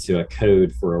design into a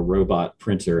code for a robot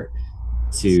printer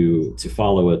to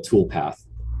follow a tool path,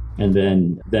 and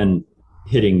then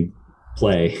hitting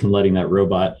play and letting that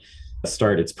robot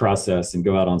start its process and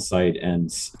go out on site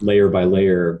and layer by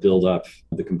layer build up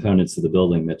the components of the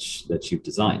building that you've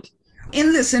designed.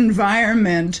 In this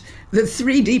environment, the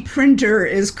 3D printer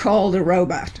is called a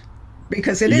robot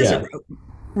because it is a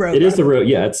robot. It is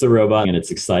it's a robot, and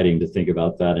it's exciting to think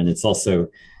about that. And it's also,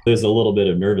 there's a little bit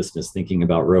of nervousness thinking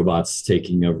about robots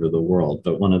taking over the world.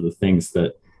 But one of the things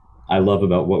that I love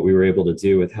about what we were able to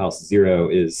do with House Zero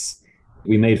is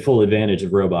we made full advantage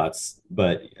of robots,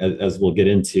 but as we'll get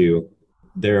into,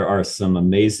 there are some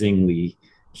amazingly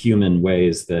human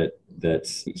ways that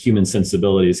human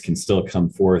sensibilities can still come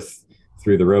forth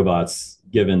through the robots,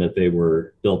 given that they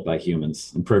were built by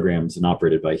humans and programmed and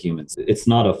operated by humans. It's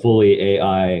not a fully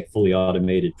AI, fully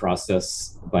automated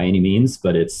process by any means,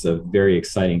 but it's a very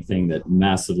exciting thing that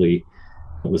massively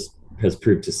has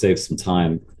proved to save some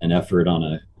time and effort on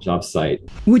a job site.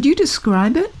 Would you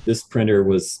describe it? This printer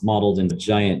was modeled in a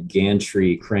giant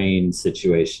gantry crane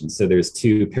situation. So there's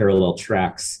two parallel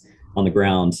tracks on the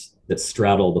ground that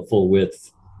straddle the full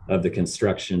width of the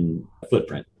construction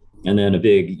footprint. And then a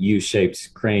big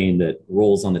U-shaped crane that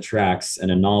rolls on the tracks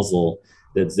and a nozzle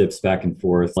that zips back and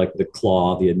forth like the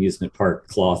claw, the amusement park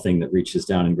claw thing that reaches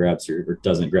down and grabs or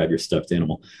doesn't grab your stuffed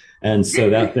animal. And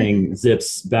so that thing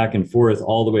zips back and forth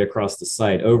all the way across the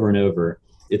site over and over.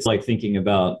 It's like thinking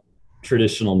about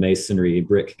traditional masonry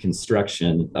brick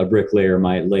construction. A bricklayer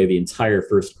might lay the entire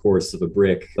first course of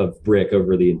brick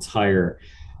over the entire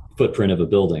footprint of a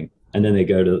building. And then they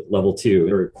go to level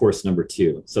 2 or course number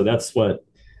 2. So that's what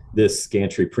this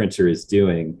gantry printer is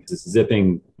doing. It's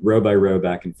zipping row by row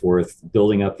back and forth,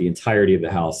 building up the entirety of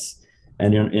the house.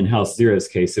 And in House Zero's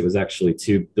case, it was actually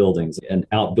 2 buildings, an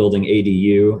outbuilding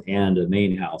ADU and a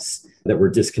main house that were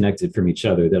disconnected from each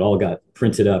other that all got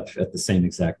printed up at the same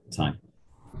exact time.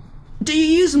 Do you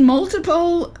use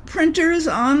multiple printers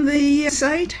on the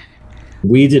site?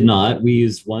 We did not. We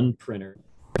used one printer.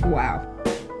 Wow.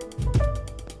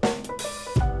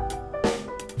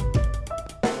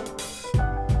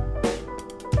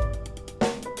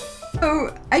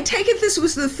 So I take it this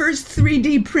was the first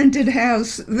 3D printed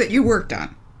house that you worked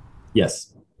on?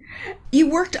 Yes. You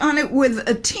worked on it with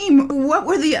a team. What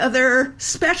were the other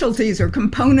specialties or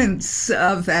components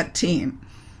of that team?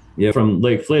 Yeah, from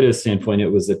Lake Flato's standpoint, it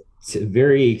was a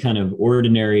very kind of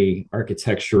ordinary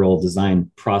architectural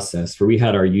design process where we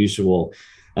had our usual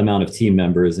amount of team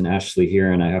members, and Ashley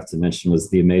here, and I have to mention, was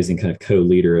the amazing kind of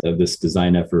co-leader of this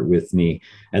design effort with me.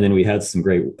 And then we had some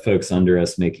great folks under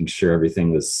us making sure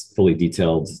everything was fully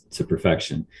detailed to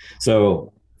perfection.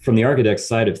 So from the architect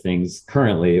side of things,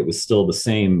 currently it was still the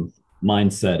same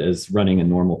mindset as running a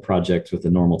normal project with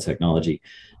a normal technology.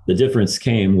 The difference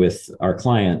came with our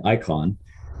client, Icon,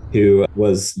 who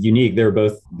was unique. They're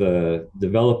both the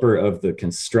developer of the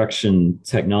construction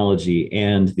technology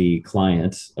and the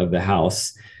client of the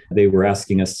house. They were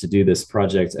asking us to do this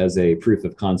project as a proof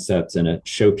of concept and a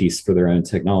showpiece for their own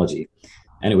technology.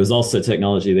 And it was also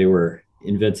technology they were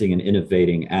inventing and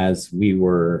innovating as we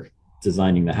were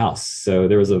designing the house. So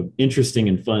there was an interesting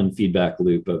and fun feedback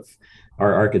loop of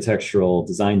our architectural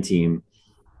design team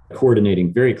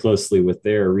coordinating very closely with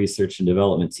their research and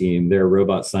development team, their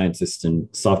robot scientists and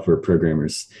software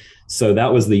programmers. So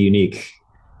that was the unique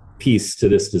piece to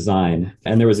this design.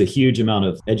 And there was a huge amount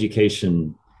of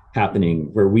education happening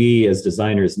where we as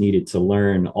designers needed to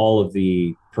learn all of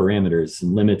the parameters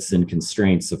and limits and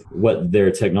constraints of what their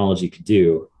technology could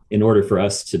do in order for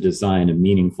us to design a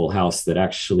meaningful house that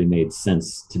actually made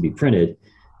sense to be printed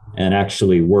and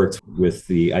actually worked with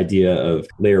the idea of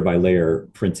layer by layer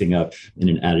printing up in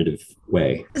an additive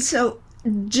way. So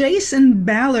Jason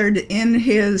Ballard, in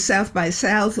his South by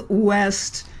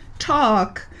Southwest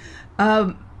talk,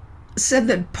 said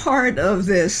that part of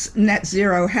this net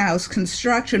zero house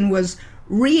construction was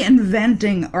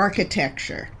reinventing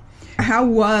architecture. How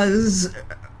was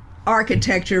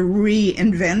architecture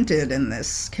reinvented in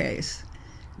this case?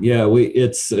 Yeah,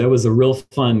 it was a real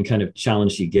fun kind of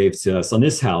challenge he gave to us. On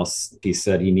this house, he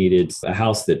said he needed a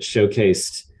house that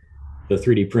showcased the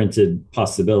 3D printed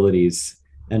possibilities,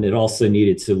 and it also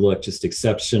needed to look just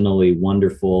exceptionally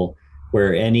wonderful,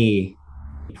 where any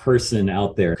person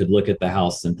out there could look at the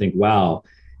house and think, wow,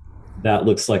 that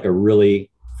looks like a really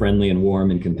friendly and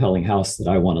warm and compelling house that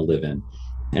I want to live in.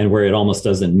 And where it almost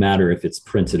doesn't matter if it's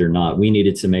printed or not. We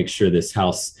needed to make sure this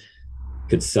house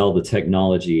could sell the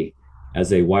technology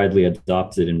as a widely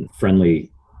adopted and friendly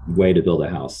way to build a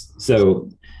house. So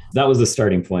that was the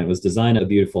starting point, was design a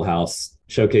beautiful house,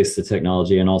 showcase the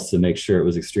technology, and also make sure it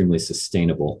was extremely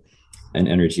sustainable and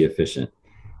energy efficient.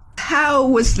 How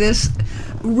was this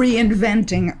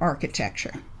reinventing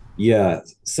architecture? Yeah,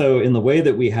 so in the way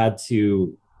that we had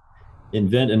to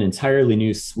invent an entirely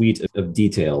new suite of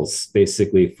details,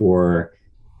 basically for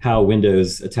how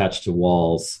windows attach to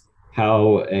walls,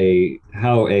 how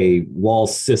a wall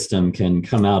system can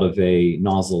come out of a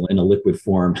nozzle in a liquid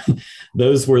form.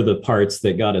 Those were the parts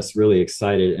that got us really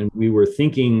excited. And we were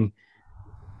thinking,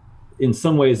 in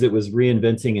some ways, it was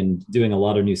reinventing and doing a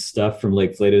lot of new stuff from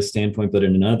Lake Flato's standpoint, but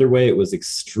in another way, it was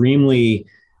extremely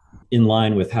in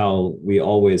line with how we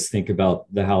always think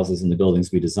about the houses and the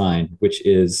buildings we design, which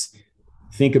is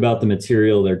think about the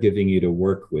material they're giving you to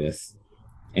work with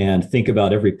and think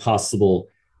about every possible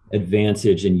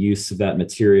advantage and use of that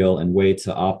material and way to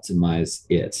optimize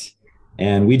it.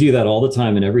 And we do that all the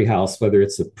time in every house, whether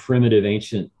it's a primitive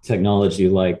ancient technology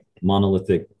like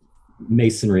monolithic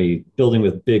masonry, building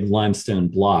with big limestone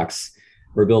blocks,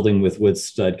 or building with wood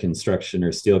stud construction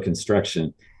or steel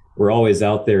construction. We're always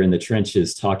out there in the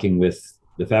trenches talking with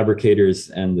the fabricators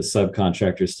and the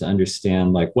subcontractors to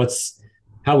understand, like,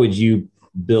 how would you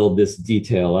build this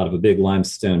detail out of a big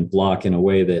limestone block in a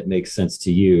way that makes sense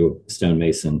to you,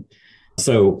 stonemason.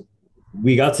 So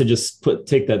we got to just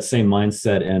take that same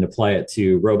mindset and apply it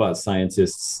to robot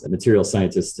scientists, material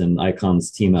scientists, and Icon's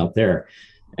team out there,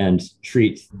 and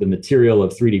treat the material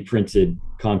of 3D printed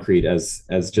concrete as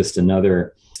just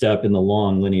another step in the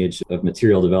long lineage of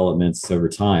material developments over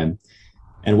time.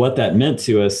 And what that meant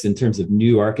to us in terms of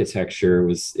new architecture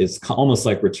is almost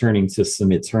like returning to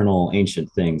some eternal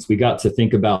ancient things. We got to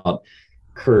think about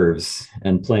curves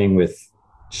and playing with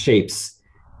shapes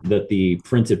that the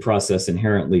printed process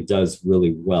inherently does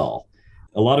really well.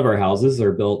 A lot of our houses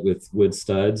are built with wood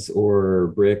studs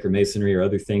or brick or masonry or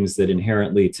other things that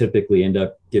inherently typically end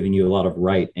up giving you a lot of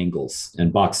right angles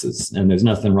and boxes. And there's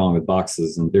nothing wrong with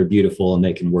boxes, and they're beautiful and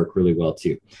they can work really well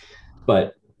too.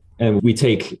 And we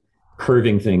take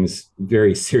curving things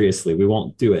very seriously. We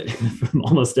won't do it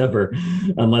almost ever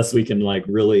unless we can like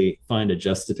really find a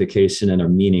justification and a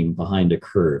meaning behind a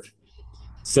curve.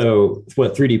 So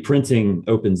what 3D printing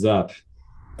opens up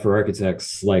for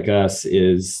architects like us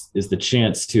is the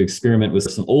chance to experiment with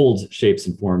some old shapes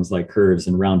and forms like curves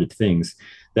and rounded things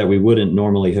that we wouldn't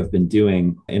normally have been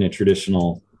doing in a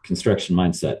traditional construction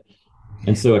mindset.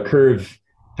 And so a curve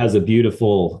has a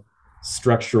beautiful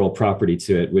structural property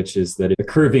to it, which is that a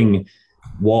curving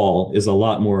wall is a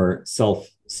lot more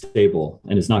self-stable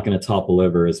and is not going to topple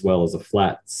over as well as a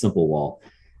flat, simple wall.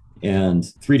 And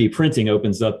 3D printing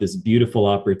opens up this beautiful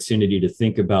opportunity to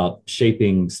think about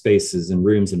shaping spaces and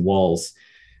rooms and walls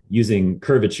using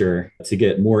curvature to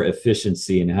get more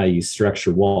efficiency in how you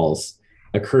structure walls.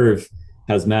 A curve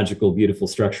has magical, beautiful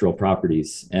structural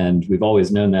properties, and we've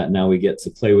always known that. Now we get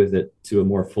to play with it to a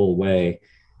more full way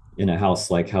in a house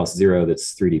like House Zero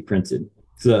that's 3D printed.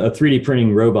 So a 3D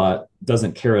printing robot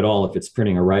doesn't care at all if it's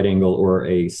printing a right angle or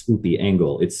a swoopy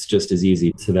angle. It's just as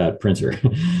easy to that printer.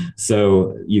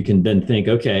 So you can then think,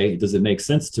 okay, does it make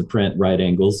sense to print right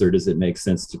angles or does it make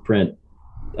sense to print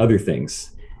other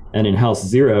things? And in House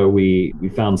Zero, we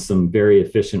found some very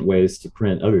efficient ways to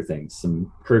print other things,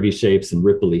 some curvy shapes and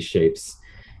ripply shapes.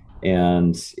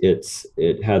 And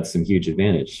it had some huge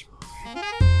advantage.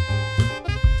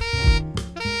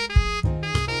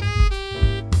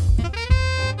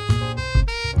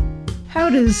 How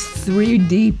does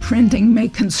 3D printing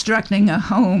make constructing a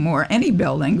home or any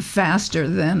building faster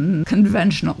than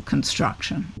conventional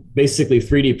construction? Basically,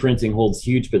 3D printing holds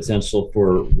huge potential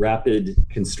for rapid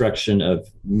construction of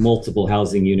multiple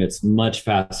housing units much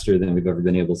faster than we've ever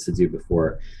been able to do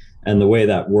before. And the way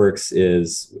that works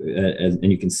is,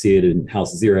 and you can see it in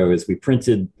House Zero, is we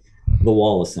printed the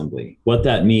wall assembly. What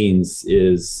that means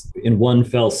is in one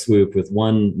fell swoop with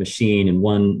one machine and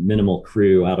one minimal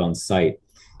crew out on site,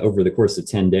 over the course of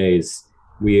 10 days,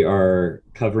 we are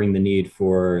covering the need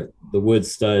for the wood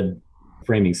stud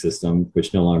framing system,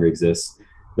 which no longer exists,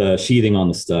 the sheathing on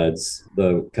the studs,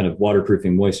 the kind of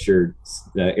waterproofing moisture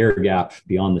air gap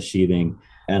beyond the sheathing,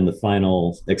 and the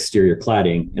final exterior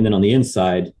cladding. And then on the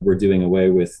inside, we're doing away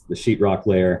with the sheetrock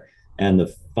layer and the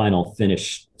final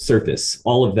finish surface.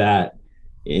 All of that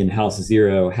in House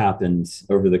Zero happened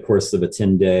over the course of a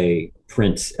 10-day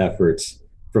print effort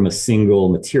from a single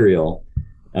material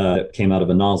that came out of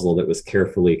a nozzle that was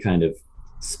carefully kind of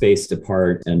spaced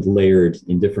apart and layered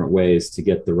in different ways to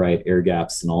get the right air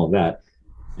gaps and all of that.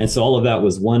 And so all of that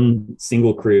was one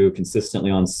single crew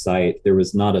consistently on site. There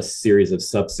was not a series of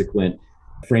subsequent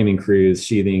framing crews,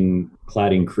 sheathing,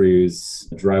 cladding crews,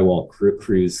 drywall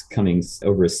crews coming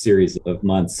over a series of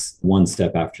months, one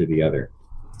step after the other.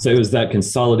 So it was that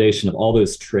consolidation of all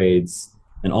those trades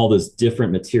and all those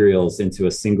different materials into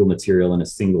a single material and a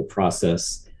single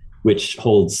process, which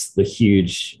holds the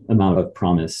huge amount of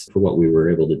promise for what we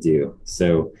were able to do.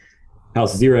 So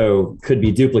House Zero could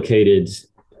be duplicated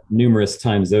numerous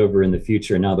times over in the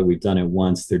future. Now that we've done it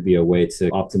once, there'd be a way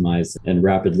to optimize and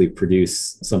rapidly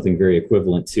produce something very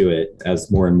equivalent to it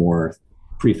as more and more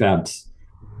prefabbed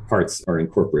parts are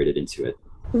incorporated into it.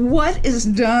 What is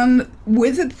done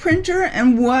with a printer,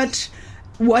 and what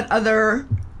other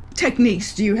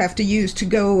techniques do you have to use to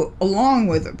go along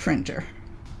with a printer?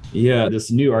 Yeah,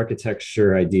 this new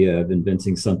architecture idea of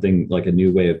inventing something like a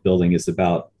new way of building is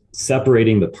about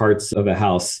separating the parts of a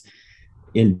house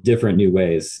in different new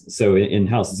ways. So in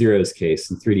House Zero's case,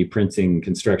 in 3D printing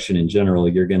construction in general,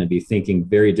 you're going to be thinking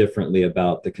very differently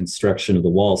about the construction of the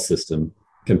wall system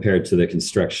compared to the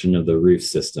construction of the roof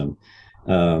system.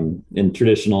 In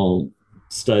traditional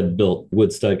stud-built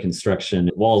wood stud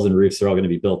construction, walls and roofs are all going to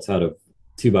be built out of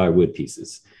 2x wood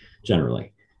pieces,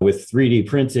 generally. With 3D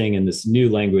printing and this new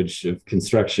language of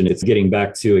construction, it's getting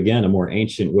back to, again, a more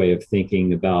ancient way of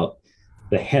thinking about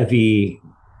the heavy,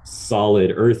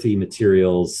 solid, earthy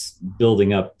materials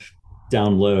building up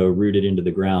down low, rooted into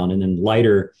the ground, and then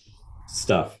lighter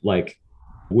stuff like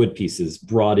wood pieces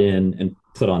brought in and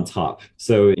put on top.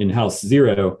 So in House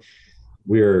Zero,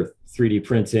 we're 3D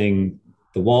printing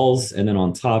the walls, and then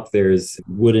on top, there's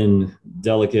wooden,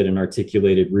 delicate, and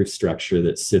articulated roof structure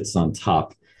that sits on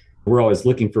top. We're always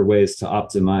looking for ways to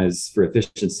optimize for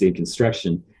efficiency in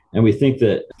construction. And we think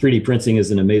that 3D printing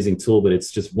is an amazing tool, but it's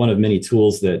just one of many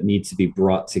tools that need to be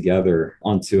brought together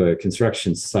onto a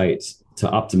construction site to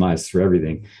optimize for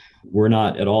everything. We're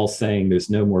not at all saying there's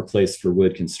no more place for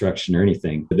wood construction or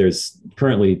anything. There's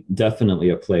currently definitely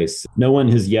a place. No one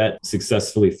has yet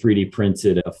successfully 3D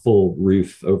printed a full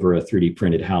roof over a 3D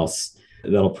printed house.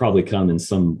 That'll probably come in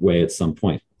some way at some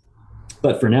point.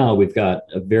 But for now, we've got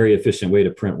a very efficient way to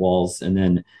print walls and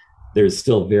then there's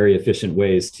still very efficient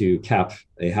ways to cap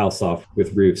a house off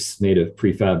with roofs made of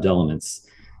prefabbed elements.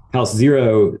 House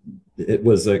Zero, it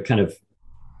was a kind of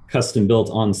custom built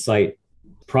on-site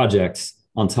project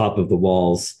on top of the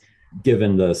walls,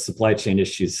 given the supply chain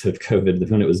issues of COVID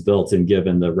when it was built and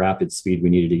given the rapid speed we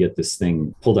needed to get this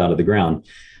thing pulled out of the ground.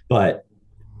 But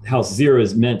House Zero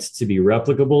is meant to be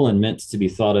replicable and meant to be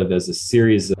thought of as a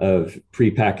series of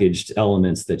prepackaged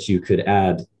elements that you could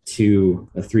add to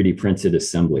a 3D printed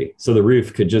assembly. So the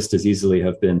roof could just as easily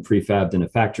have been prefabbed in a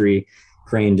factory,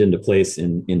 craned into place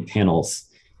in panels.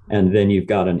 And then you've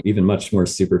got an even much more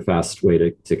super fast way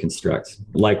to construct.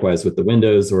 Likewise with the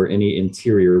windows or any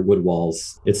interior wood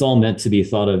walls, it's all meant to be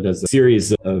thought of as a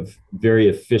series of very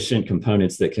efficient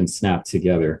components that can snap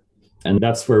together. And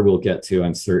that's where we'll get to,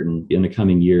 I'm certain, in the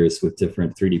coming years with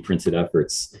different 3D printed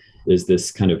efforts, is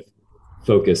this kind of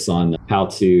focus on how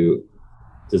to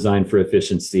design for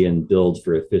efficiency and build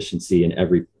for efficiency in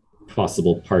every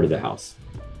possible part of the house.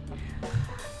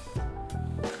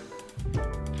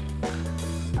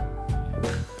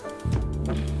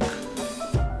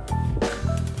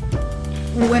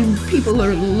 When people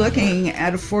are looking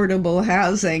at affordable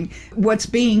housing, what's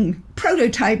being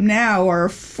prototyped now are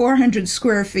 400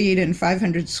 square feet and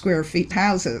 500 square feet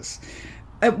houses.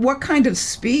 At what kind of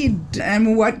speed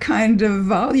and what kind of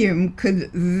volume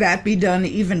could that be done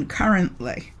even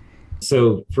currently?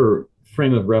 So for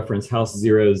frame of reference, House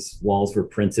Zero's walls were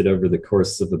printed over the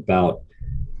course of about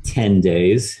 10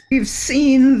 days. We've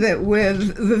seen that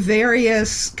with the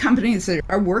various companies that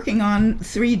are working on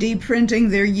 3D printing,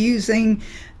 they're using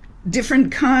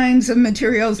different kinds of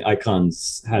materials.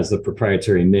 Icons has a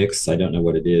proprietary mix. I don't know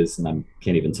what it is, and I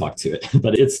can't even talk to it,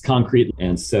 but it's concrete.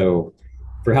 And so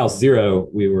for House Zero,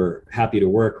 we were happy to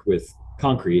work with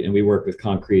concrete, and we work with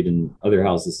concrete in other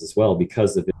houses as well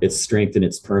because of its strength and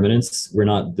its permanence. We're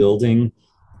not building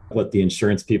what the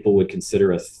insurance people would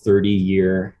consider a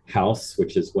 30-year house,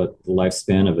 which is what the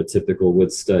lifespan of a typical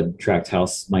wood stud tract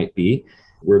house might be.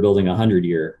 We're building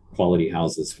 100-year quality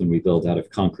houses when we build out of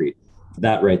concrete.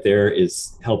 That right there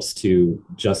helps to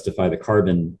justify the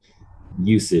carbon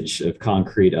usage of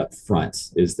concrete up front,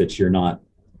 is that you're not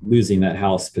losing that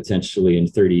house potentially in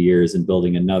 30 years and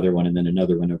building another one and then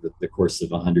another one over the course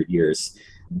of 100 years.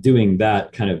 Doing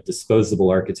that kind of disposable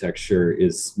architecture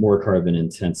is more carbon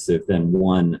intensive than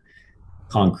one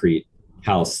concrete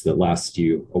house that lasts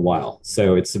you a while.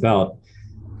 So it's about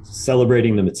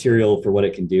celebrating the material for what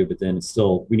it can do, but then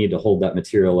still we need to hold that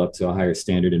material up to a higher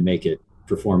standard and make it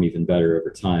perform even better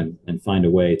over time and find a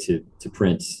way to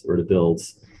print or to build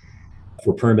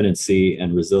for permanency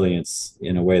and resilience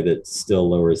in a way that still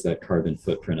lowers that carbon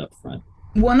footprint up front.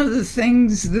 One of the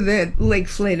things that Lake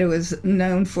Flato is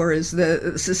known for is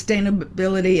the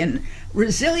sustainability and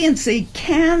resiliency.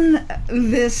 Can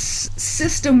this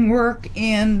system work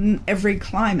in every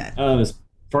climate? As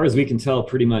far as we can tell,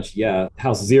 pretty much, yeah.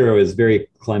 House Zero is very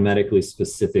climatically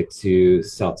specific to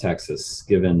South Texas,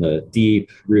 given the deep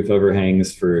roof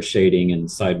overhangs for shading and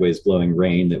sideways blowing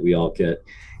rain that we all get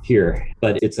here.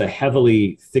 But it's a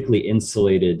heavily, thickly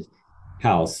insulated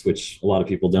house, which a lot of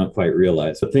people don't quite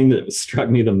realize. The thing that struck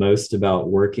me the most about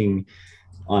working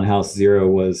on House Zero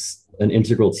was an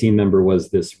integral team member was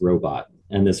this robot.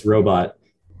 And this robot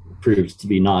proved to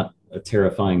be not a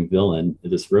terrifying villain.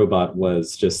 This robot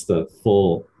was just the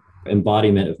full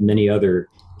embodiment of many other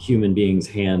human beings'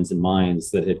 hands and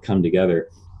minds that had come together.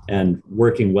 And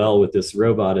working well with this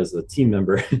robot as a team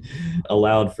member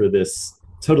allowed for this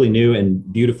totally new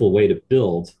and beautiful way to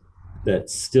build that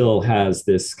still has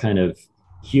this kind of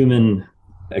human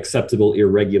acceptable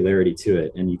irregularity to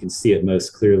it. And you can see it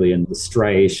most clearly in the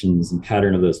striations and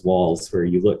pattern of those walls where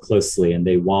you look closely and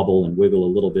they wobble and wiggle a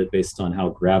little bit based on how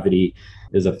gravity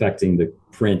is affecting the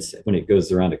print when it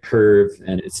goes around a curve.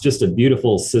 And it's just a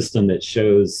beautiful system that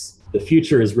shows the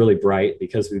future is really bright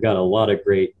because we've got a lot of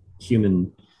great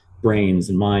human brains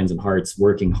and minds and hearts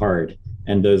working hard.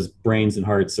 And those brains and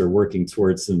hearts are working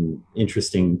towards some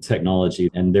interesting technology.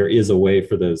 And there is a way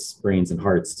for those brains and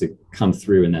hearts to come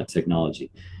through in that technology.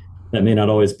 That may not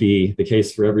always be the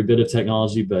case for every bit of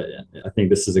technology, but I think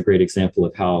this is a great example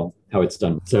of how it's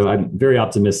done. So I'm very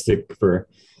optimistic for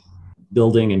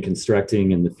building and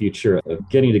constructing in the future of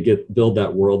getting to build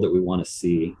that world that we want to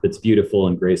see, that's beautiful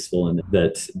and graceful and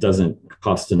that doesn't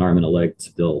cost an arm and a leg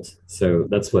to build. So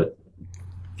that's what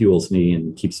fuels me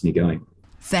and keeps me going.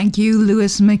 Thank you,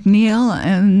 Louis McNeil,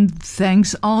 and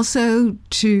thanks also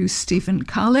to Stephen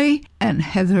Colley and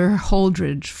Heather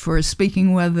Holdridge for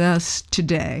speaking with us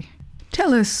today.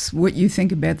 Tell us what you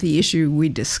think about the issue we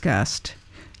discussed.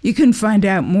 You can find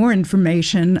out more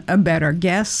information about our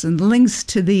guests and links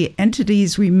to the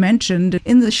entities we mentioned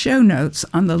in the show notes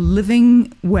on the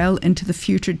Living Well into the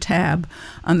Future tab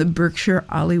on the Berkshire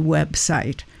Ollie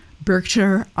website,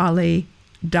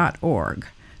 berkshireollie.org.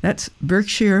 That's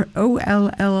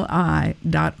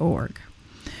berkshireolli.org.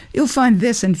 You'll find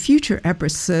this and future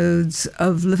episodes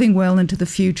of Living Well into the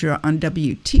Future on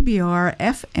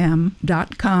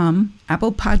WTBRFM.com,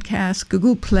 Apple Podcasts,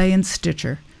 Google Play, and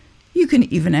Stitcher. You can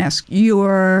even ask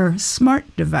your smart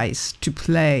device to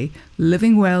play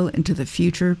Living Well into the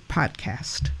Future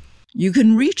podcast. You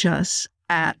can reach us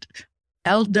at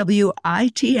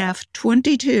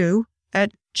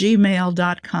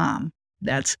lwitf22@gmail.com.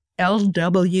 That's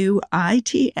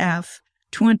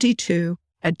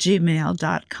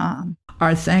lwitf22@gmail.com.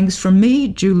 Our thanks from me,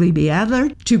 Julie B Adler,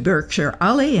 to Berkshire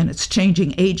Ollie and its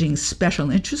Changing Aging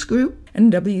Special Interest Group,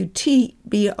 and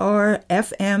WTBR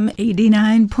FM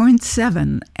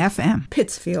 89.7 FM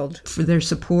Pittsfield for their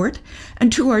support,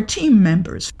 and to our team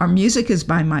members. Our music is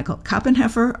by Michael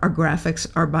Koppenheffer. Our graphics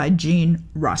are by Jean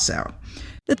Rosso.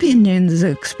 The opinions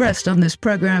expressed on this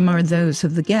program are those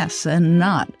of the guests and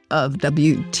not of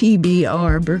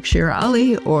WTBR Berkshire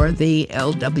Ollie or the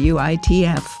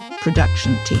LWITF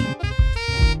production team.